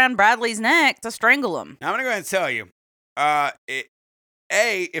attached around Bradley's neck, to strangle him. Now, I'm going to go ahead and tell you,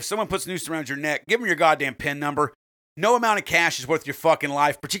 if someone puts a noose around your neck, give them your goddamn PIN number. No amount of cash is worth your fucking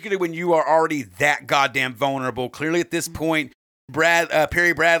life, particularly when you are already that goddamn vulnerable. Clearly at this point,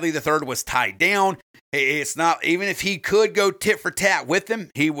 Perry Bradley III was tied down. It's not, even if he could go tit for tat with him,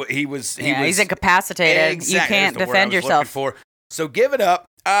 he's incapacitated. Exactly, you can't defend yourself. So give it up.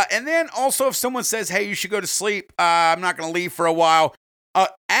 And then also, if someone says, hey, you should go to sleep, I'm not going to leave for a while,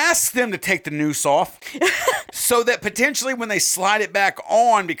 ask them to take the noose off so that potentially when they slide it back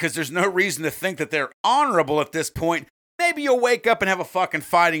on, because there's no reason to think that they're honorable at this point, maybe you'll wake up and have a fucking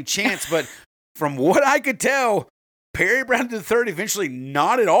fighting chance. But from what I could tell, Perry Bradley III eventually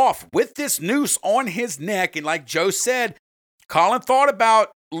nodded off with this noose on his neck. And like Joe said, Colin thought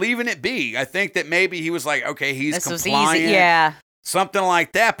about leaving it be. I think that maybe he was like, okay, he's compliant. Was easy. Yeah. Something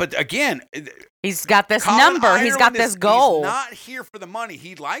like that. But again, he's got this number. He's got this goal. He's not here for the money.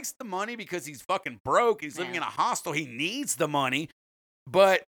 He likes the money because he's fucking broke. He's living in a hostel. He needs the money.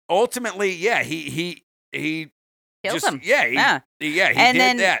 But ultimately, he kills him. He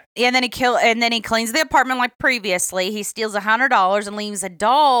did that. And then he cleans the apartment like previously. He steals $100 and leaves a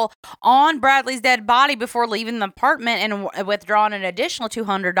doll on Bradley's dead body before leaving the apartment and withdrawing an additional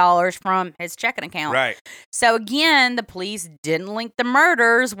 $200 from his checking account. Right. So again, the police didn't link the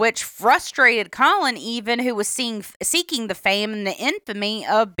murders, which frustrated Colin, even, who was seeking the fame and the infamy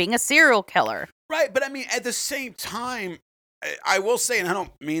of being a serial killer. Right, but I mean, at the same time, I will say, and I don't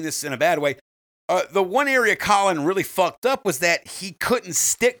mean this in a bad way, the one area Colin really fucked up was that he couldn't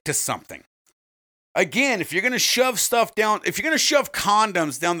stick to something. Again, if you're going to shove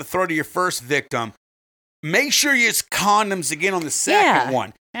condoms down the throat of your first victim, make sure you use condoms again on the second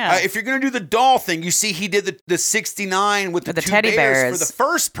one. Yeah. If you're going to do the doll thing, you see he did the 69 with the two teddy bears for the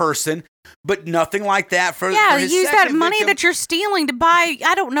first person, but nothing like that for his use second that money victim. that you're stealing to buy,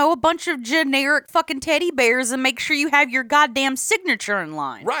 I don't know, a bunch of generic fucking teddy bears and make sure you have your goddamn signature in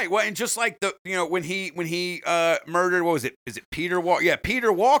line. Right. Well, and just like when he murdered, what was it? Is it Peter Walker? Yeah,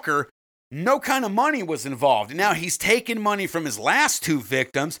 Peter Walker. No kind of money was involved. And now he's taken money from his last two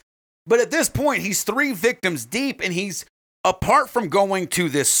victims, but at this point he's 3 victims deep, and he's, apart from going to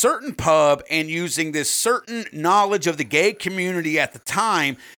this certain pub and using this certain knowledge of the gay community at the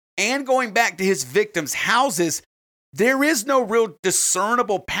time and going back to his victims' houses, there is no real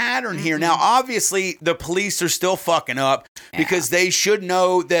discernible pattern here. Now, obviously, the police are still fucking up because they should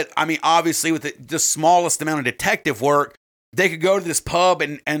know that, I mean, obviously, with the smallest amount of detective work, they could go to this pub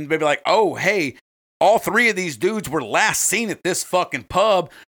and be like, oh, hey, all 3 of these dudes were last seen at this fucking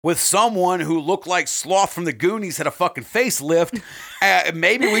pub with someone who looked like Sloth from the Goonies, had a fucking facelift.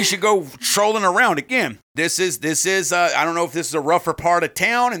 Maybe we should go trolling around again. This is I don't know if this is a rougher part of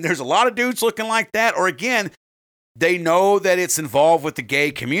town and there's a lot of dudes looking like that, or again, they know that it's involved with the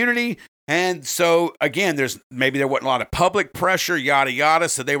gay community. And so again, there wasn't a lot of public pressure, yada, yada.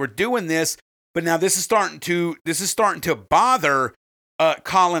 So they were doing this, but now this is starting to bother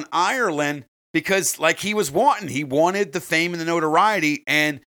Colin Ireland, because like he wanted the fame and the notoriety,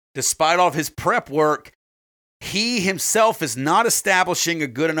 and despite all of his prep work, he himself is not establishing a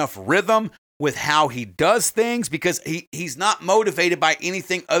good enough rhythm with how he does things, because he's not motivated by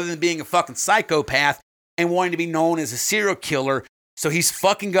anything other than being a fucking psychopath and wanting to be known as a serial killer. So he's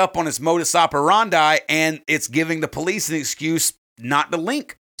fucking up on his modus operandi, and it's giving the police an excuse not to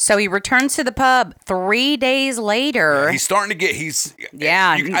link So he returns to the pub 3 days later. He's starting to get.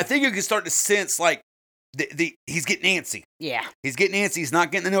 Yeah. I think you can start to sense like he's getting antsy. Yeah. He's getting antsy. He's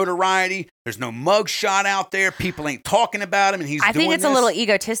not getting the notoriety. There's no mug shot out there. People ain't talking about him, and I think it's a little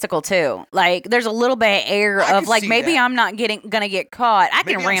egotistical too. Like there's a little bit of air of like maybe I'm not gonna get caught. I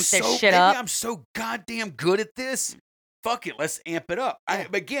can ramp this shit up. Maybe I'm so goddamn good at this. Fuck it, let's amp it up.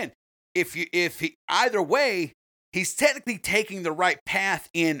 Again, if he either way, he's technically taking the right path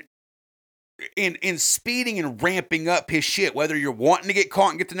in speeding and ramping up his shit, whether you're wanting to get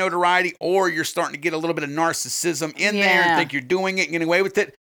caught and get the notoriety or you're starting to get a little bit of narcissism in there and think you're doing it and getting away with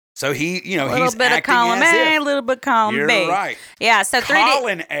it. So he, he's acting as if. A little bit of column A, a little bit of column B. You're right. Yeah, so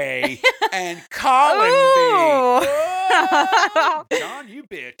Colin A and Colin B. Oh, John, you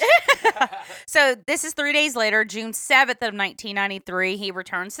bitch. So this is 3 days later, June 7th of 1993. He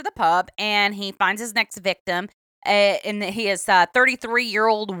returns to the pub and he finds his next victim. And he is a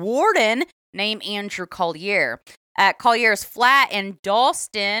 33-year-old warden named Andrew Collier. At Collier's flat in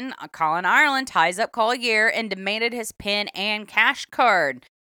Dalston, Colin Ireland ties up Collier and demanded his PIN and cash card.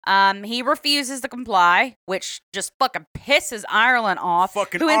 He refuses to comply, which just fucking pisses Ireland off.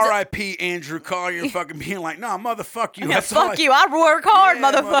 Fucking R.I.P. Andrew Collier fucking being like, nah, motherfuck you. Yeah, fuck you. I work hard,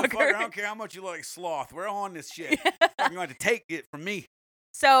 motherfucker. I don't care how much you look like sloth. We're on this shit. You're going to take it from me.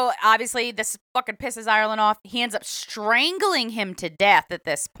 So, obviously, this fucking pisses Ireland off. He ends up strangling him to death at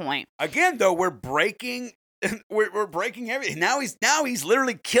this point. Again, though, we're breaking everything. Now he's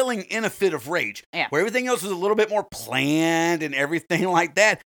literally killing in a fit of rage. Yeah. Where everything else was a little bit more planned and everything like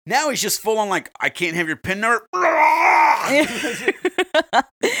that. Now he's just full on like, I can't have your PIN number.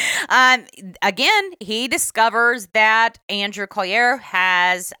 Again, he discovers that Andrew Collier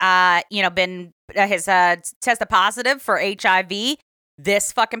has, been tested positive for HIV.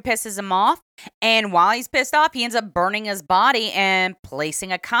 This fucking pisses him off. And while he's pissed off, he ends up burning his body and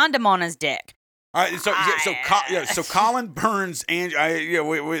placing a condom on his dick. All right, so Colin burns Andrew.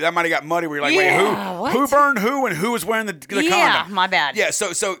 That might have got muddy. Where you're like, wait, who burned who, and who was wearing the condom? Yeah, my bad. Yeah,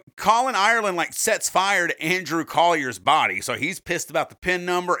 so Colin Ireland like sets fire to Andrew Collier's body. So he's pissed about the PIN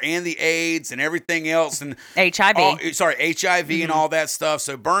number and the AIDS and everything else and HIV. HIV and all that stuff.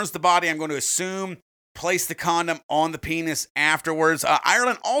 So burns the body. I'm going to assume. Place the condom on the penis afterwards.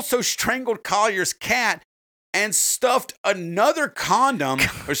 Ireland also strangled Collier's cat and stuffed another condom.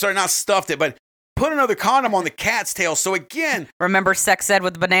 Not stuffed it, but put another condom on the cat's tail. So again, remember sex ed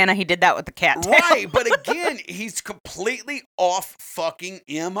with the banana? He did that with the cat tail. Right, but again, he's completely off fucking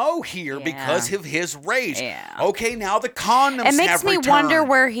MO here because of his rage. Yeah. Okay, now the condoms It makes me returned. wonder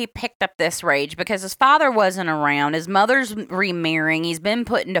where he picked up this rage because his father wasn't around. His mother's remarrying. He's been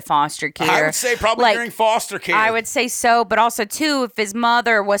put into foster care. I would say probably during foster care. I would say so, but also too, if his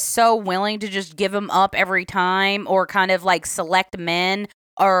mother was so willing to just give him up every time or kind of like select men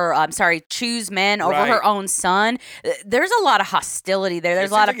or choose men over her own son. There's a lot of hostility there. There's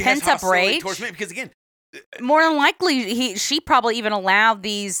a lot of pent up rage. Because again, more than likely, she probably even allowed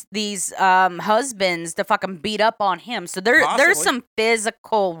these husbands to fucking beat up on him. So there's some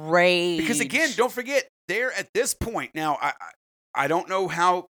physical rage. Because again, don't forget, they're at this point now. I don't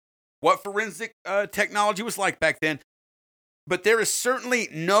know what forensic technology was like back then. But there is certainly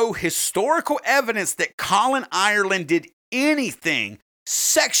no historical evidence that Colin Ireland did anything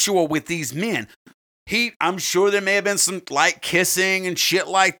sexual with these men. I'm sure there may have been some light kissing and shit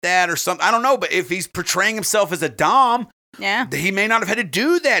like that or something. I don't know, but if he's portraying himself as a dom, he may not have had to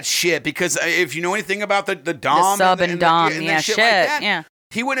do that shit because if you know anything about the dom, the sub and dom, shit like that,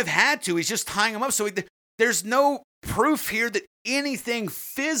 he wouldn't have had to. He's just tying him up. So there's no proof here that anything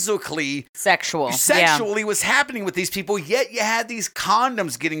physically sexually was happening with these people, yet you had these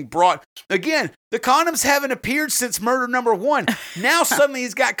condoms getting brought. Again, the condoms haven't appeared since murder number 1. Now suddenly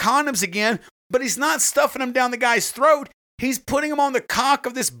he's got condoms again, but he's not stuffing them down the guy's throat. He's putting them on the cock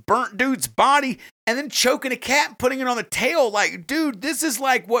of this burnt dude's body and then choking a cat and putting it on the tail. Like, dude, this is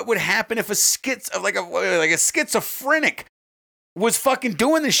like what would happen if a schizophrenic was fucking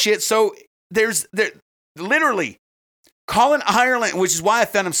doing this shit. So there's literally Colin Ireland, which is why I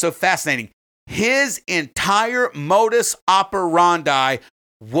found him so fascinating. His entire modus operandi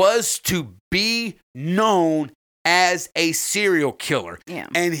was to be known as a serial killer. Yeah.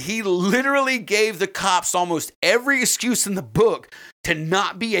 And he literally gave the cops almost every excuse in the book to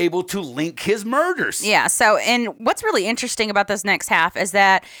not be able to link his murders. Yeah. So, and what's really interesting about this next half is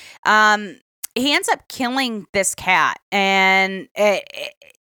that he ends up killing this cat. And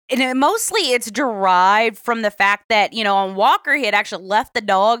mostly it's derived from the fact that, on Walker, he had actually left the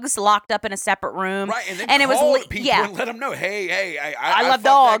dogs locked up in a separate room. Right, and then called people and let them know, hey, I love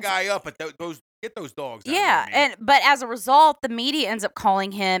dogs. That guy up, but Get those dogs out Yeah, of here, man. but as a result, the media ends up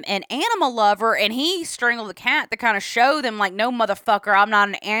calling him an animal lover, and he strangled the cat to kind of show them, like, no, motherfucker, I'm not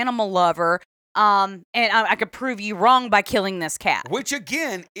an animal lover. And I could prove you wrong by killing this cat. Which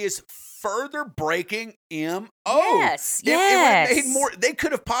again is further breaking MO. Yes, It would've made yes. more. They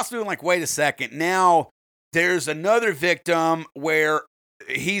could have possibly been like, wait a second. Now there's another victim where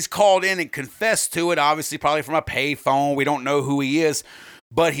he's called in and confessed to it. Obviously, probably from a payphone. We don't know who he is,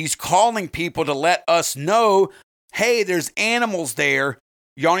 but he's calling people to let us know, hey, there's animals there.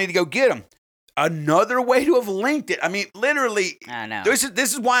 Y'all need to go get them. Another way to have linked it. I mean, literally, I know. this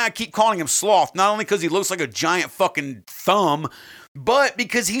is why I keep calling him Sloth. Not only because he looks like a giant fucking thumb, but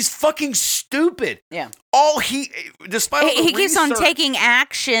because he's fucking stupid. Yeah. Despite all the He keeps on research- taking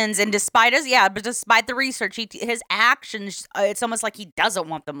actions, and despite the research, his actions, it's almost like he doesn't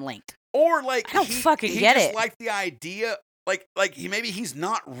want them linked. or like I don't fucking get just it. like the idea, like maybe he's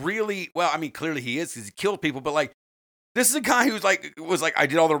not really. Well, I mean, clearly he is because he killed people, but like this is a guy who was like, I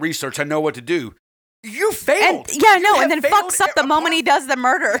did all the research, I know what to do. You failed. And, yeah, You no, have and then failed fucks up the moment he does the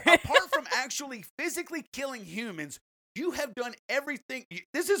murder. Apart from actually physically killing humans, you have done everything.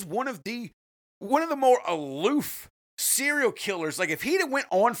 This is one of the more aloof serial killers. Like if he'd have went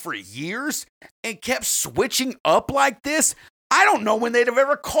on for years and kept switching up like this, I don't know when they'd have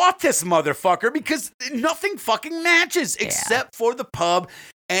ever caught this motherfucker because nothing fucking matches except for the pub.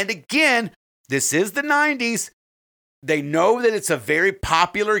 And again, this is the 90s. They know that it's a very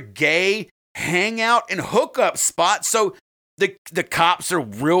popular gay hangout and hookup spot. So the cops are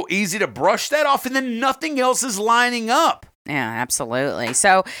real easy to brush that off, and then nothing else is lining up. Yeah, absolutely.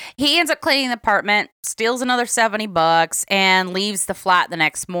 So he ends up cleaning the apartment, steals another $70, and leaves the flat the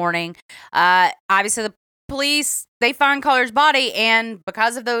next morning. Obviously, the police, they find Collier's body, and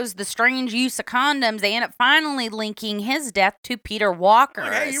because of the strange use of condoms, they end up finally linking his death to Peter Walker's.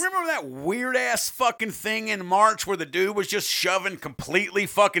 Like, hey, you remember that weird ass fucking thing in March where the dude was just shoving completely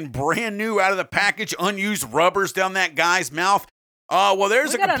fucking brand new out of the package unused rubbers down that guy's mouth? Well, there's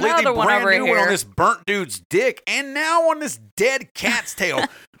We a got completely another one brand over new one on here. this burnt dude's dick, and now on this dead cat's tail.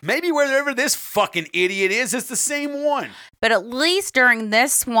 Maybe wherever this fucking idiot is, it's the same one. But at least during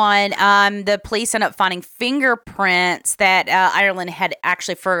this one, the police end up finding fingerprints that Ireland had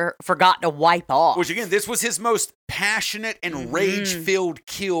actually forgot to wipe off. Which again, this was his most passionate and rage-filled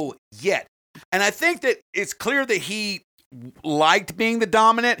kill yet. And I think that it's clear that he liked being the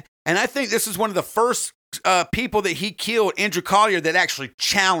dominant. And I think this is one of the first people that he killed, Andrew Collier, that actually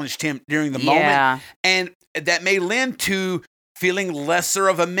challenged him during the moment. And that may lend to feeling lesser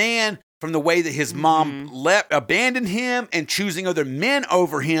of a man from the way that his mom abandoned him and choosing other men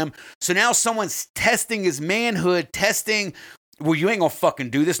over him. So now someone's testing his manhood, well, you ain't gonna fucking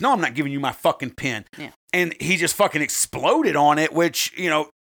do this. No, I'm not giving you my fucking pen. Yeah. And he just fucking exploded on it, which,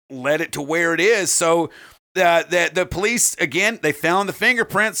 led it to where it is. So the police, again, they found the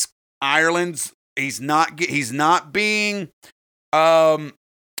fingerprints. Ireland's, he's not being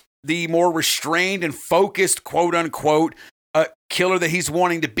the more restrained and focused, quote unquote, killer that he's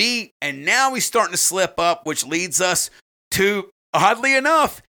wanting to be. And now he's starting to slip up, which leads us to, oddly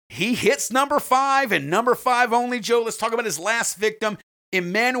enough, he hits number 5, and number 5 only, Joe. Let's talk about his last victim,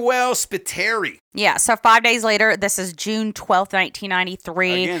 Emmanuel Spiteri. Yeah, so 5 days later, this is June 12th,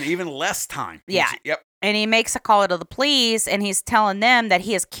 1993. Again, even less time. Yeah. Yep. And he makes a call to the police, and he's telling them that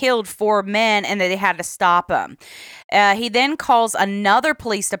he has killed 4 men and that they had to stop him. He then calls another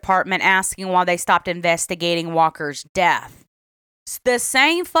police department asking why they stopped investigating Walker's death. The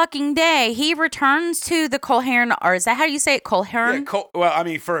same fucking day, he returns to the Colquhoun, or is that how you say it, Colquhoun? Yeah, well, I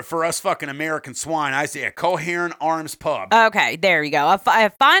mean, for us fucking American swine, I say Colquhoun Arms Pub. Okay, there you go. A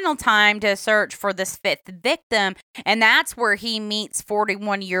final time to search for this 5th victim, and that's where he meets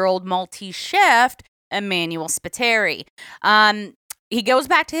 41-year-old Maltese chef Emmanuel Spiteri. He goes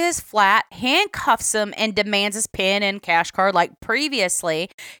back to his flat, handcuffs him, and demands his PIN and cash card like previously.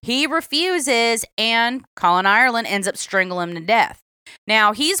 He refuses, and Colin Ireland ends up strangling him to death.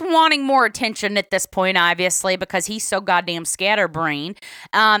 Now, he's wanting more attention at this point, obviously, because he's so goddamn scatterbrained.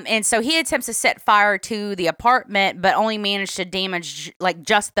 And so he attempts to set fire to the apartment, but only managed to damage, like,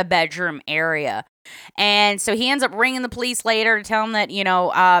 just the bedroom area. And so he ends up ringing the police later to tell them that,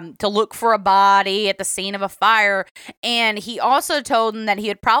 to look for a body at the scene of a fire. And he also told them that he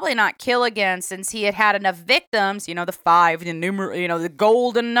would probably not kill again since he had enough victims, the 5, the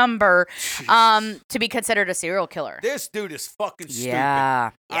golden number, to be considered a serial killer. This dude is fucking stupid.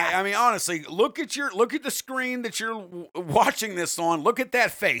 Yeah. I mean, honestly, look at the screen that you're watching this on. Look at that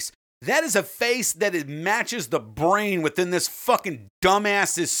face. That is a face that matches the brain within this fucking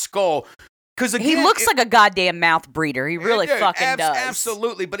dumbass's skull. Because he looks like a goddamn mouth breeder. He really fucking does.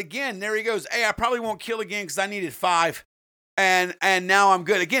 Absolutely. But again, there he goes. Hey, I probably won't kill again because I needed 5. And now I'm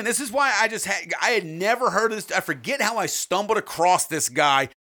good. Again, this is why I had never heard of this. I forget how I stumbled across this guy.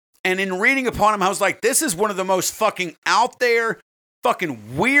 And in reading upon him, I was like, this is one of the most fucking out there,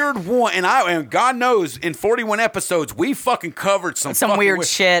 fucking weird one. And God knows, in 41 episodes, we fucking covered some weird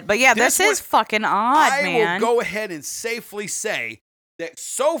shit. But yeah, this is fucking odd, man. I will go ahead and safely say that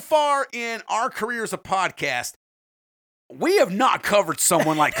so far in our career as a podcast, we have not covered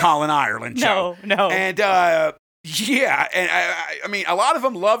someone like Colin Ireland, Joe. No. And, yeah, and I mean, a lot of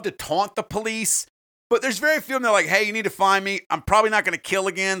them love to taunt the police, but there's very few of them that are like, hey, you need to find me. I'm probably not going to kill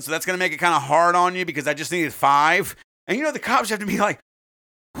again, so that's going to make it kind of hard on you because I just needed 5. And the cops have to be like,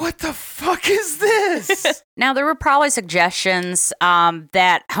 what the fuck is this? Now, there were probably suggestions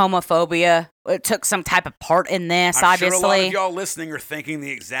that homophobia took some type of part in this, I'm obviously. sure a lot of y'all listening are thinking the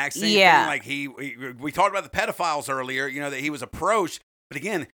exact same thing. Like we talked about the pedophiles earlier, that he was approached. But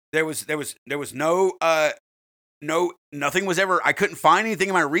again, there was nothing was ever, I couldn't find anything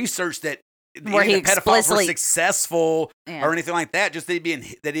in my research that where the pedophiles were successful or anything like that. Just that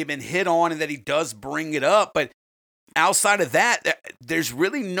he'd been hit on and that he does bring it up. But outside of that, there's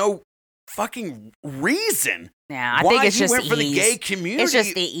really no fucking reason. Yeah, I think it's just went for the gay community. It's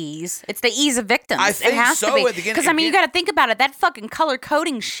just the ease. It's the ease of victims. I think it has so. to be. Because, you got to think about it. That fucking color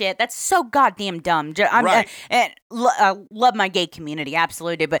coding shit, that's so goddamn dumb. Right. Love my gay community,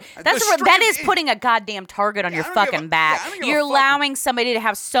 absolutely. But that is putting a goddamn target on your fucking back. You're allowing somebody to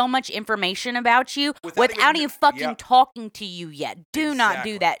have so much information about you without even fucking talking to you yet. Do not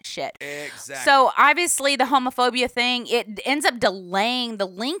do that shit. Exactly. So, obviously, the homophobia thing, it ends up delaying the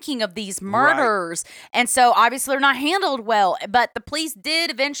linking of these murders. Right. And so, obviously, they're not handled well, but the police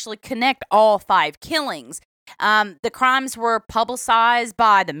did eventually connect all 5 killings. The crimes were publicized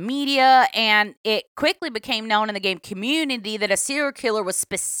by the media, and it quickly became known in the gay community that a serial killer was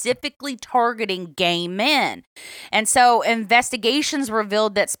specifically targeting gay men. And so investigations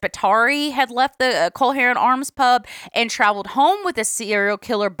revealed that Spiteri had left the Coleraine Arms pub and traveled home with a serial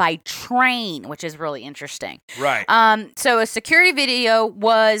killer by train, which is really interesting. Right. So a security video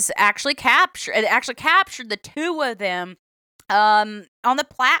was actually captured. It actually captured the 2 of them on the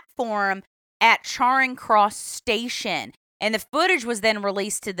platform at Charing Cross Station. And the footage was then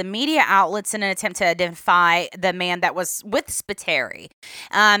released to the media outlets in an attempt to identify the man that was with Spiteri.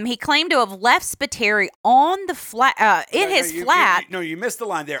 He claimed to have left Spiteri on the flat, his flat. You missed the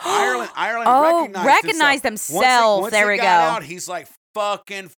line there. Ireland recognized himself. Once there we go. Out, he's like,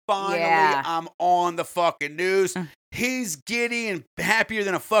 fucking finally, I'm on the fucking news. He's giddy and happier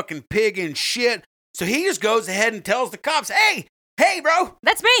than a fucking pig in shit. So he just goes ahead and tells the cops, Hey, bro.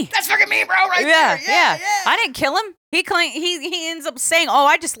 That's me. That's fucking me, bro, right there. Yeah. I didn't kill him. He ends up saying,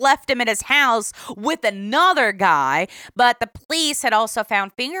 I just left him at his house with another guy. But the police had also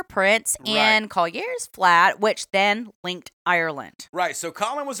found fingerprints in Collier's flat, which then linked Ireland. Right. So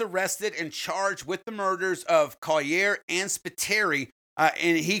Colin was arrested and charged with the murders of Collier and Spiteri.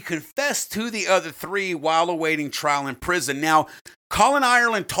 And he confessed to the other 3 while awaiting trial in prison. Now, Colin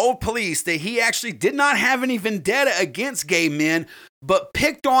Ireland told police that he actually did not have any vendetta against gay men, but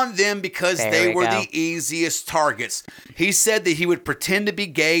picked on them because they were the easiest targets. He said that he would pretend to be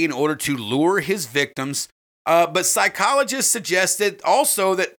gay in order to lure his victims. But psychologists suggested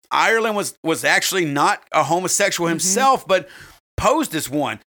also that Ireland was actually not a homosexual himself, but posed as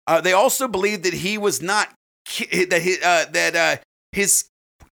one. They also believed that he was not his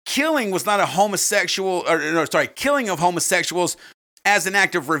killing was not a homosexual, killing of homosexuals as an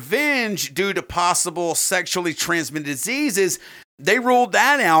act of revenge due to possible sexually transmitted diseases. They ruled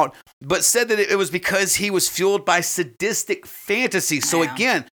that out, but said that it was because he was fueled by sadistic fantasy. So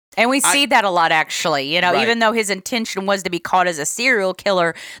again, and we see that a lot, actually. Even though his intention was to be caught as a serial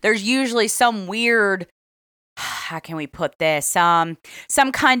killer, there's usually some weird, how can we put this? Some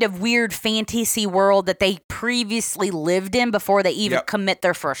kind of weird fantasy world that they previously lived in before they even commit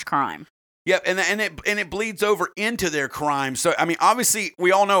their first crime. Yep, and it bleeds over into their crime. So, I mean, obviously,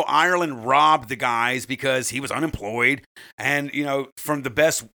 we all know Ireland robbed the guys because he was unemployed. And, from the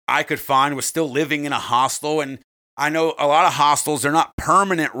best I could find, was still living in a hostel. And I know a lot of hostels, they're not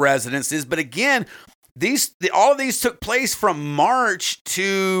permanent residences. But again, all of these took place from March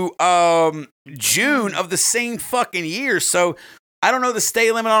to June of the same fucking year. So I don't know the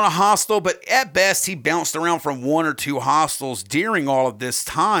stay limit on a hostel, but at best, he bounced around from 1 or 2 hostels during all of this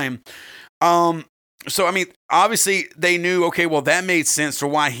time. So, I mean, obviously they knew, okay, well, that made sense for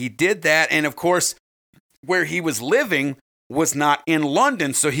why he did that. And of course, where he was living was not in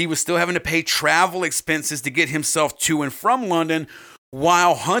London. So he was still having to pay travel expenses to get himself to and from London,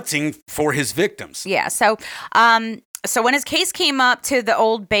 while hunting for his victims. Yeah. So when his case came up to the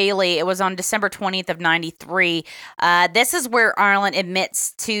Old Bailey, it was on December 20th of 93. This is where Ireland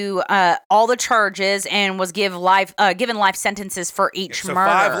admits to all the charges and was given life sentences for each murder.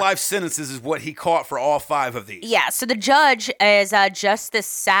 5 life sentences is what he caught for all 5 of these. Yeah. So the judge is Justice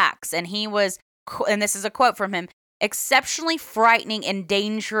Sachs, and he was, and this is a quote from him, exceptionally frightening and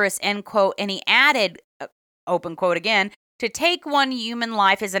dangerous, end quote. And he added, open quote again, to take 1 human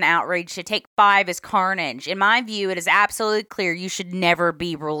life is an outrage. To take 5 is carnage. In my view, it is absolutely clear you should never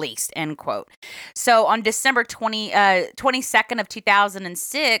be released, end quote. So on December 22nd of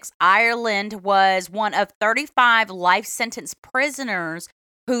 2006, Ireland was one of 35 life sentence prisoners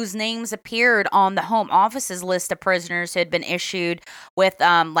whose names appeared on the Home Office's list of prisoners who had been issued with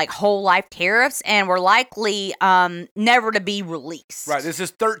whole life tariffs and were likely never to be released. Right. This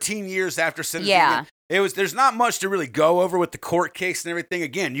is 13 years after sentencing. Yeah. There's not much to really go over with the court case and everything.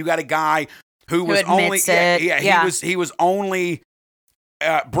 Again, you got a guy who was only he was only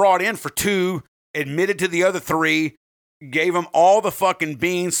brought in for 2, admitted to the other 3, gave him all the fucking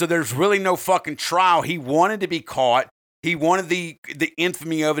beans. So there's really no fucking trial. He wanted to be caught. He wanted the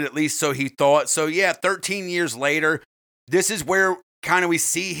infamy of it, at least so he thought. So yeah, 13 years later, this is where kind of we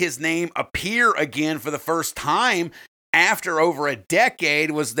see his name appear again for the first time. After over a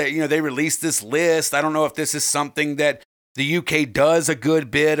decade, was that, they released this list. I don't know if this is something that the UK does a good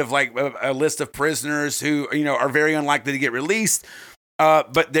bit of, like a list of prisoners who, are very unlikely to get released.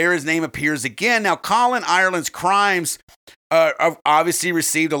 But there his name appears again. Now, Colin Ireland's crimes obviously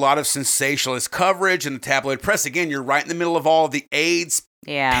received a lot of sensationalist coverage in the tabloid press. Again, you're right in the middle of all of the AIDS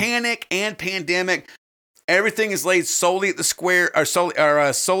panic and pandemic. Everything is laid solely at the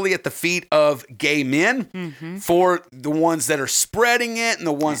solely at the feet of gay men for the ones that are spreading it and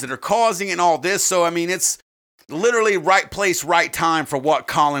the ones that are causing it and all this. So, I mean, it's literally right place, right time for what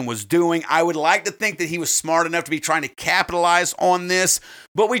Colin was doing. I would like to think that he was smart enough to be trying to capitalize on this,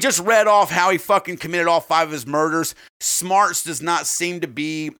 but we just read off how he fucking committed all 5 of his murders. Smarts does not seem to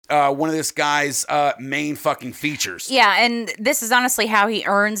be one of this guy's main fucking features. Yeah, and this is honestly how he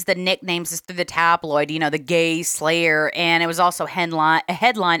earns the nicknames, is through the tabloid, the Gay Slayer, and it was also headline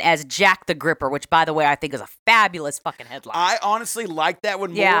as Jack the Gripper, which, by the way, I think is a fabulous fucking headline. I honestly like that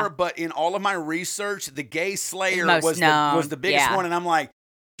one more, but in all of my research, the Gay Slayer was the biggest one, and I'm like,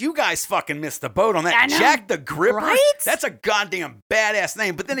 you guys fucking missed the boat on that. Jack the Gripper? Right? That's a goddamn badass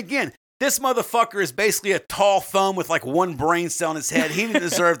name. But then again, this motherfucker is basically a tall thumb with like 1 brain cell in his head. He didn't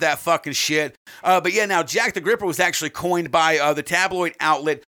deserve that fucking shit. But yeah, now Jack the Gripper was actually coined by the tabloid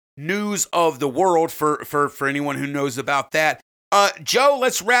outlet News of the World for anyone who knows about that. Joe,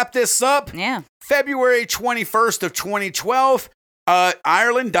 let's wrap this up. Yeah. February 21st of 2012.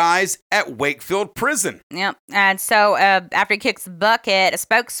 Ireland dies at Wakefield Prison. Yep. And so after he kicks the bucket, a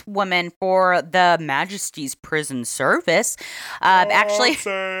spokeswoman for the Majesty's Prison Service actually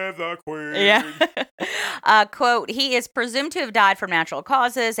save the Queen. Yeah. Quote, he is presumed to have died from natural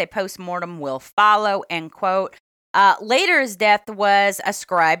causes. A post-mortem will follow, end quote. Later, his death was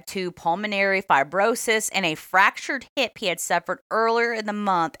ascribed to pulmonary fibrosis and a fractured hip he had suffered earlier in the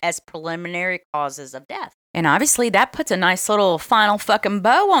month as preliminary causes of death. And obviously, that puts a nice little final fucking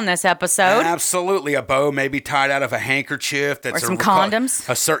bow on this episode. Absolutely. A bow maybe tied out of a handkerchief. That's or some condoms.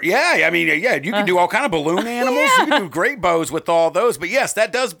 You can do all kind of balloon animals. You can do great bows with all those. But yes,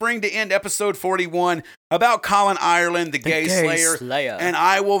 that does bring to end episode 41 about Colin Ireland, the Gay Slayer. And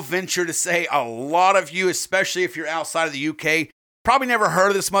I will venture to say a lot of you, especially if you're outside of the UK, probably never heard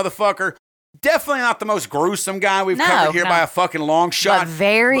of this motherfucker. Definitely not the most gruesome guy we've covered here by a fucking long shot. But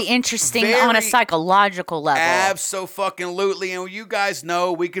very interesting on a psychological level. Abso-fucking-lutely. And you guys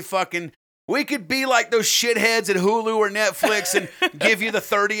know we could be like those shitheads at Hulu or Netflix and give you the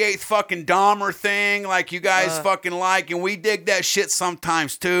 38th fucking Dahmer thing like you guys fucking like. And we dig that shit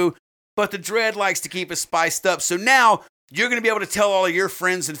sometimes too. But the Dread likes to keep it spiced up. So now you're going to be able to tell all of your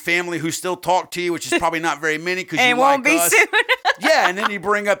friends and family who still talk to you, which is probably not very many because you like us. And won't be soon. Yeah, and then you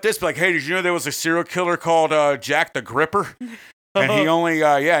bring up this, like, hey, did you know there was a serial killer called Jack the Gripper? And he only,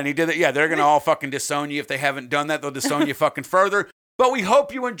 and he did it. Yeah, they're going to all fucking disown you if they haven't done that. They'll disown you fucking further. But we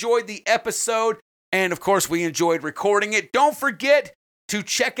hope you enjoyed the episode. And, of course, we enjoyed recording it. Don't forget to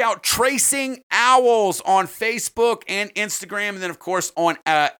check out Tracing Owls on Facebook and Instagram. And then, of course, on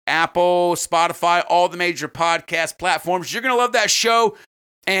Apple, Spotify, all the major podcast platforms. You're going to love that show.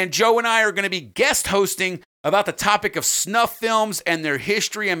 And Joe and I are going to be guest hosting about the topic of snuff films and their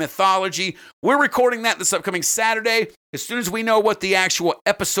history and mythology. We're recording that this upcoming Saturday. As soon as we know what the actual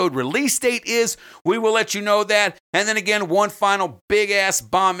episode release date is, we will let you know that. And then again, one final big-ass,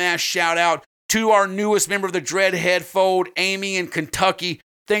 bomb-ass shout-out To our newest member of the Dreadhead fold, Amy in Kentucky,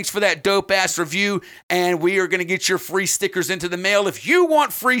 thanks for that dope-ass review, and we are going to get your free stickers into the mail. If you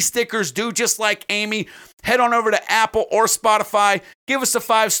want free stickers, do just like Amy. Head on over to Apple or Spotify, give us a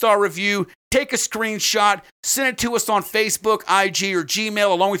 5-star review, take a screenshot, send it to us on Facebook, IG, or Gmail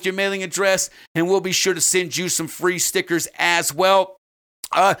along with your mailing address, and we'll be sure to send you some free stickers as well.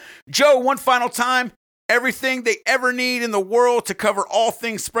 Joe, one final time, everything they ever need in the world to cover all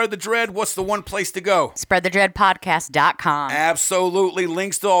things Spread the Dread, what's the one place to go? SpreadTheDreadPodcast.com. Absolutely.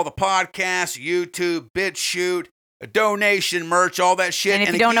 Links to all the podcasts, YouTube, BitChute, a donation, merch, all that shit. And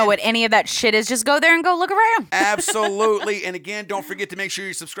if you don't know what any of that shit is, just go there and go look around. Absolutely. And again, don't forget to make sure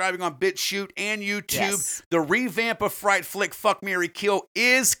you're subscribing on BitChute and YouTube. Yes. The revamp of Fright Flick Fuck, Marry, Kill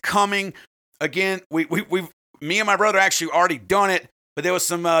is coming. Again, me and my brother actually already done it, but there was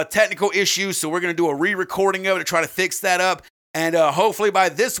some technical issues, so we're going to do a re-recording of it to try to fix that up. And hopefully by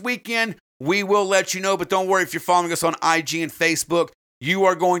this weekend, we will let you know. But don't worry, if you're following us on IG and Facebook, you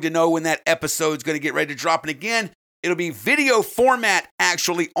are going to know when that episode's going to get ready to drop. And again, it'll be video format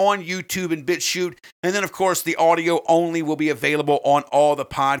actually on YouTube and BitChute. And then, of course, the audio only will be available on all the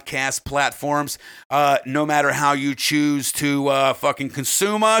podcast platforms, no matter how you choose to fucking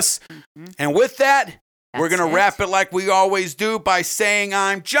consume us. Mm-hmm. And with that, we're going to wrap it like we always do by saying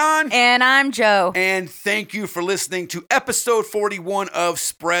I'm John. And I'm Joe. And thank you for listening to episode 41 of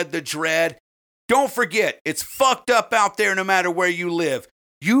Spread the Dread. Don't forget, it's fucked up out there no matter where you live.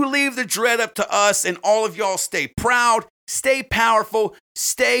 You leave the dread up to us, and all of y'all stay proud, stay powerful,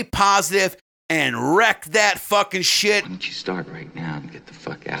 stay positive, and wreck that fucking shit. Why don't you start right now and get the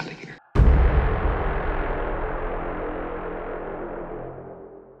fuck out of here?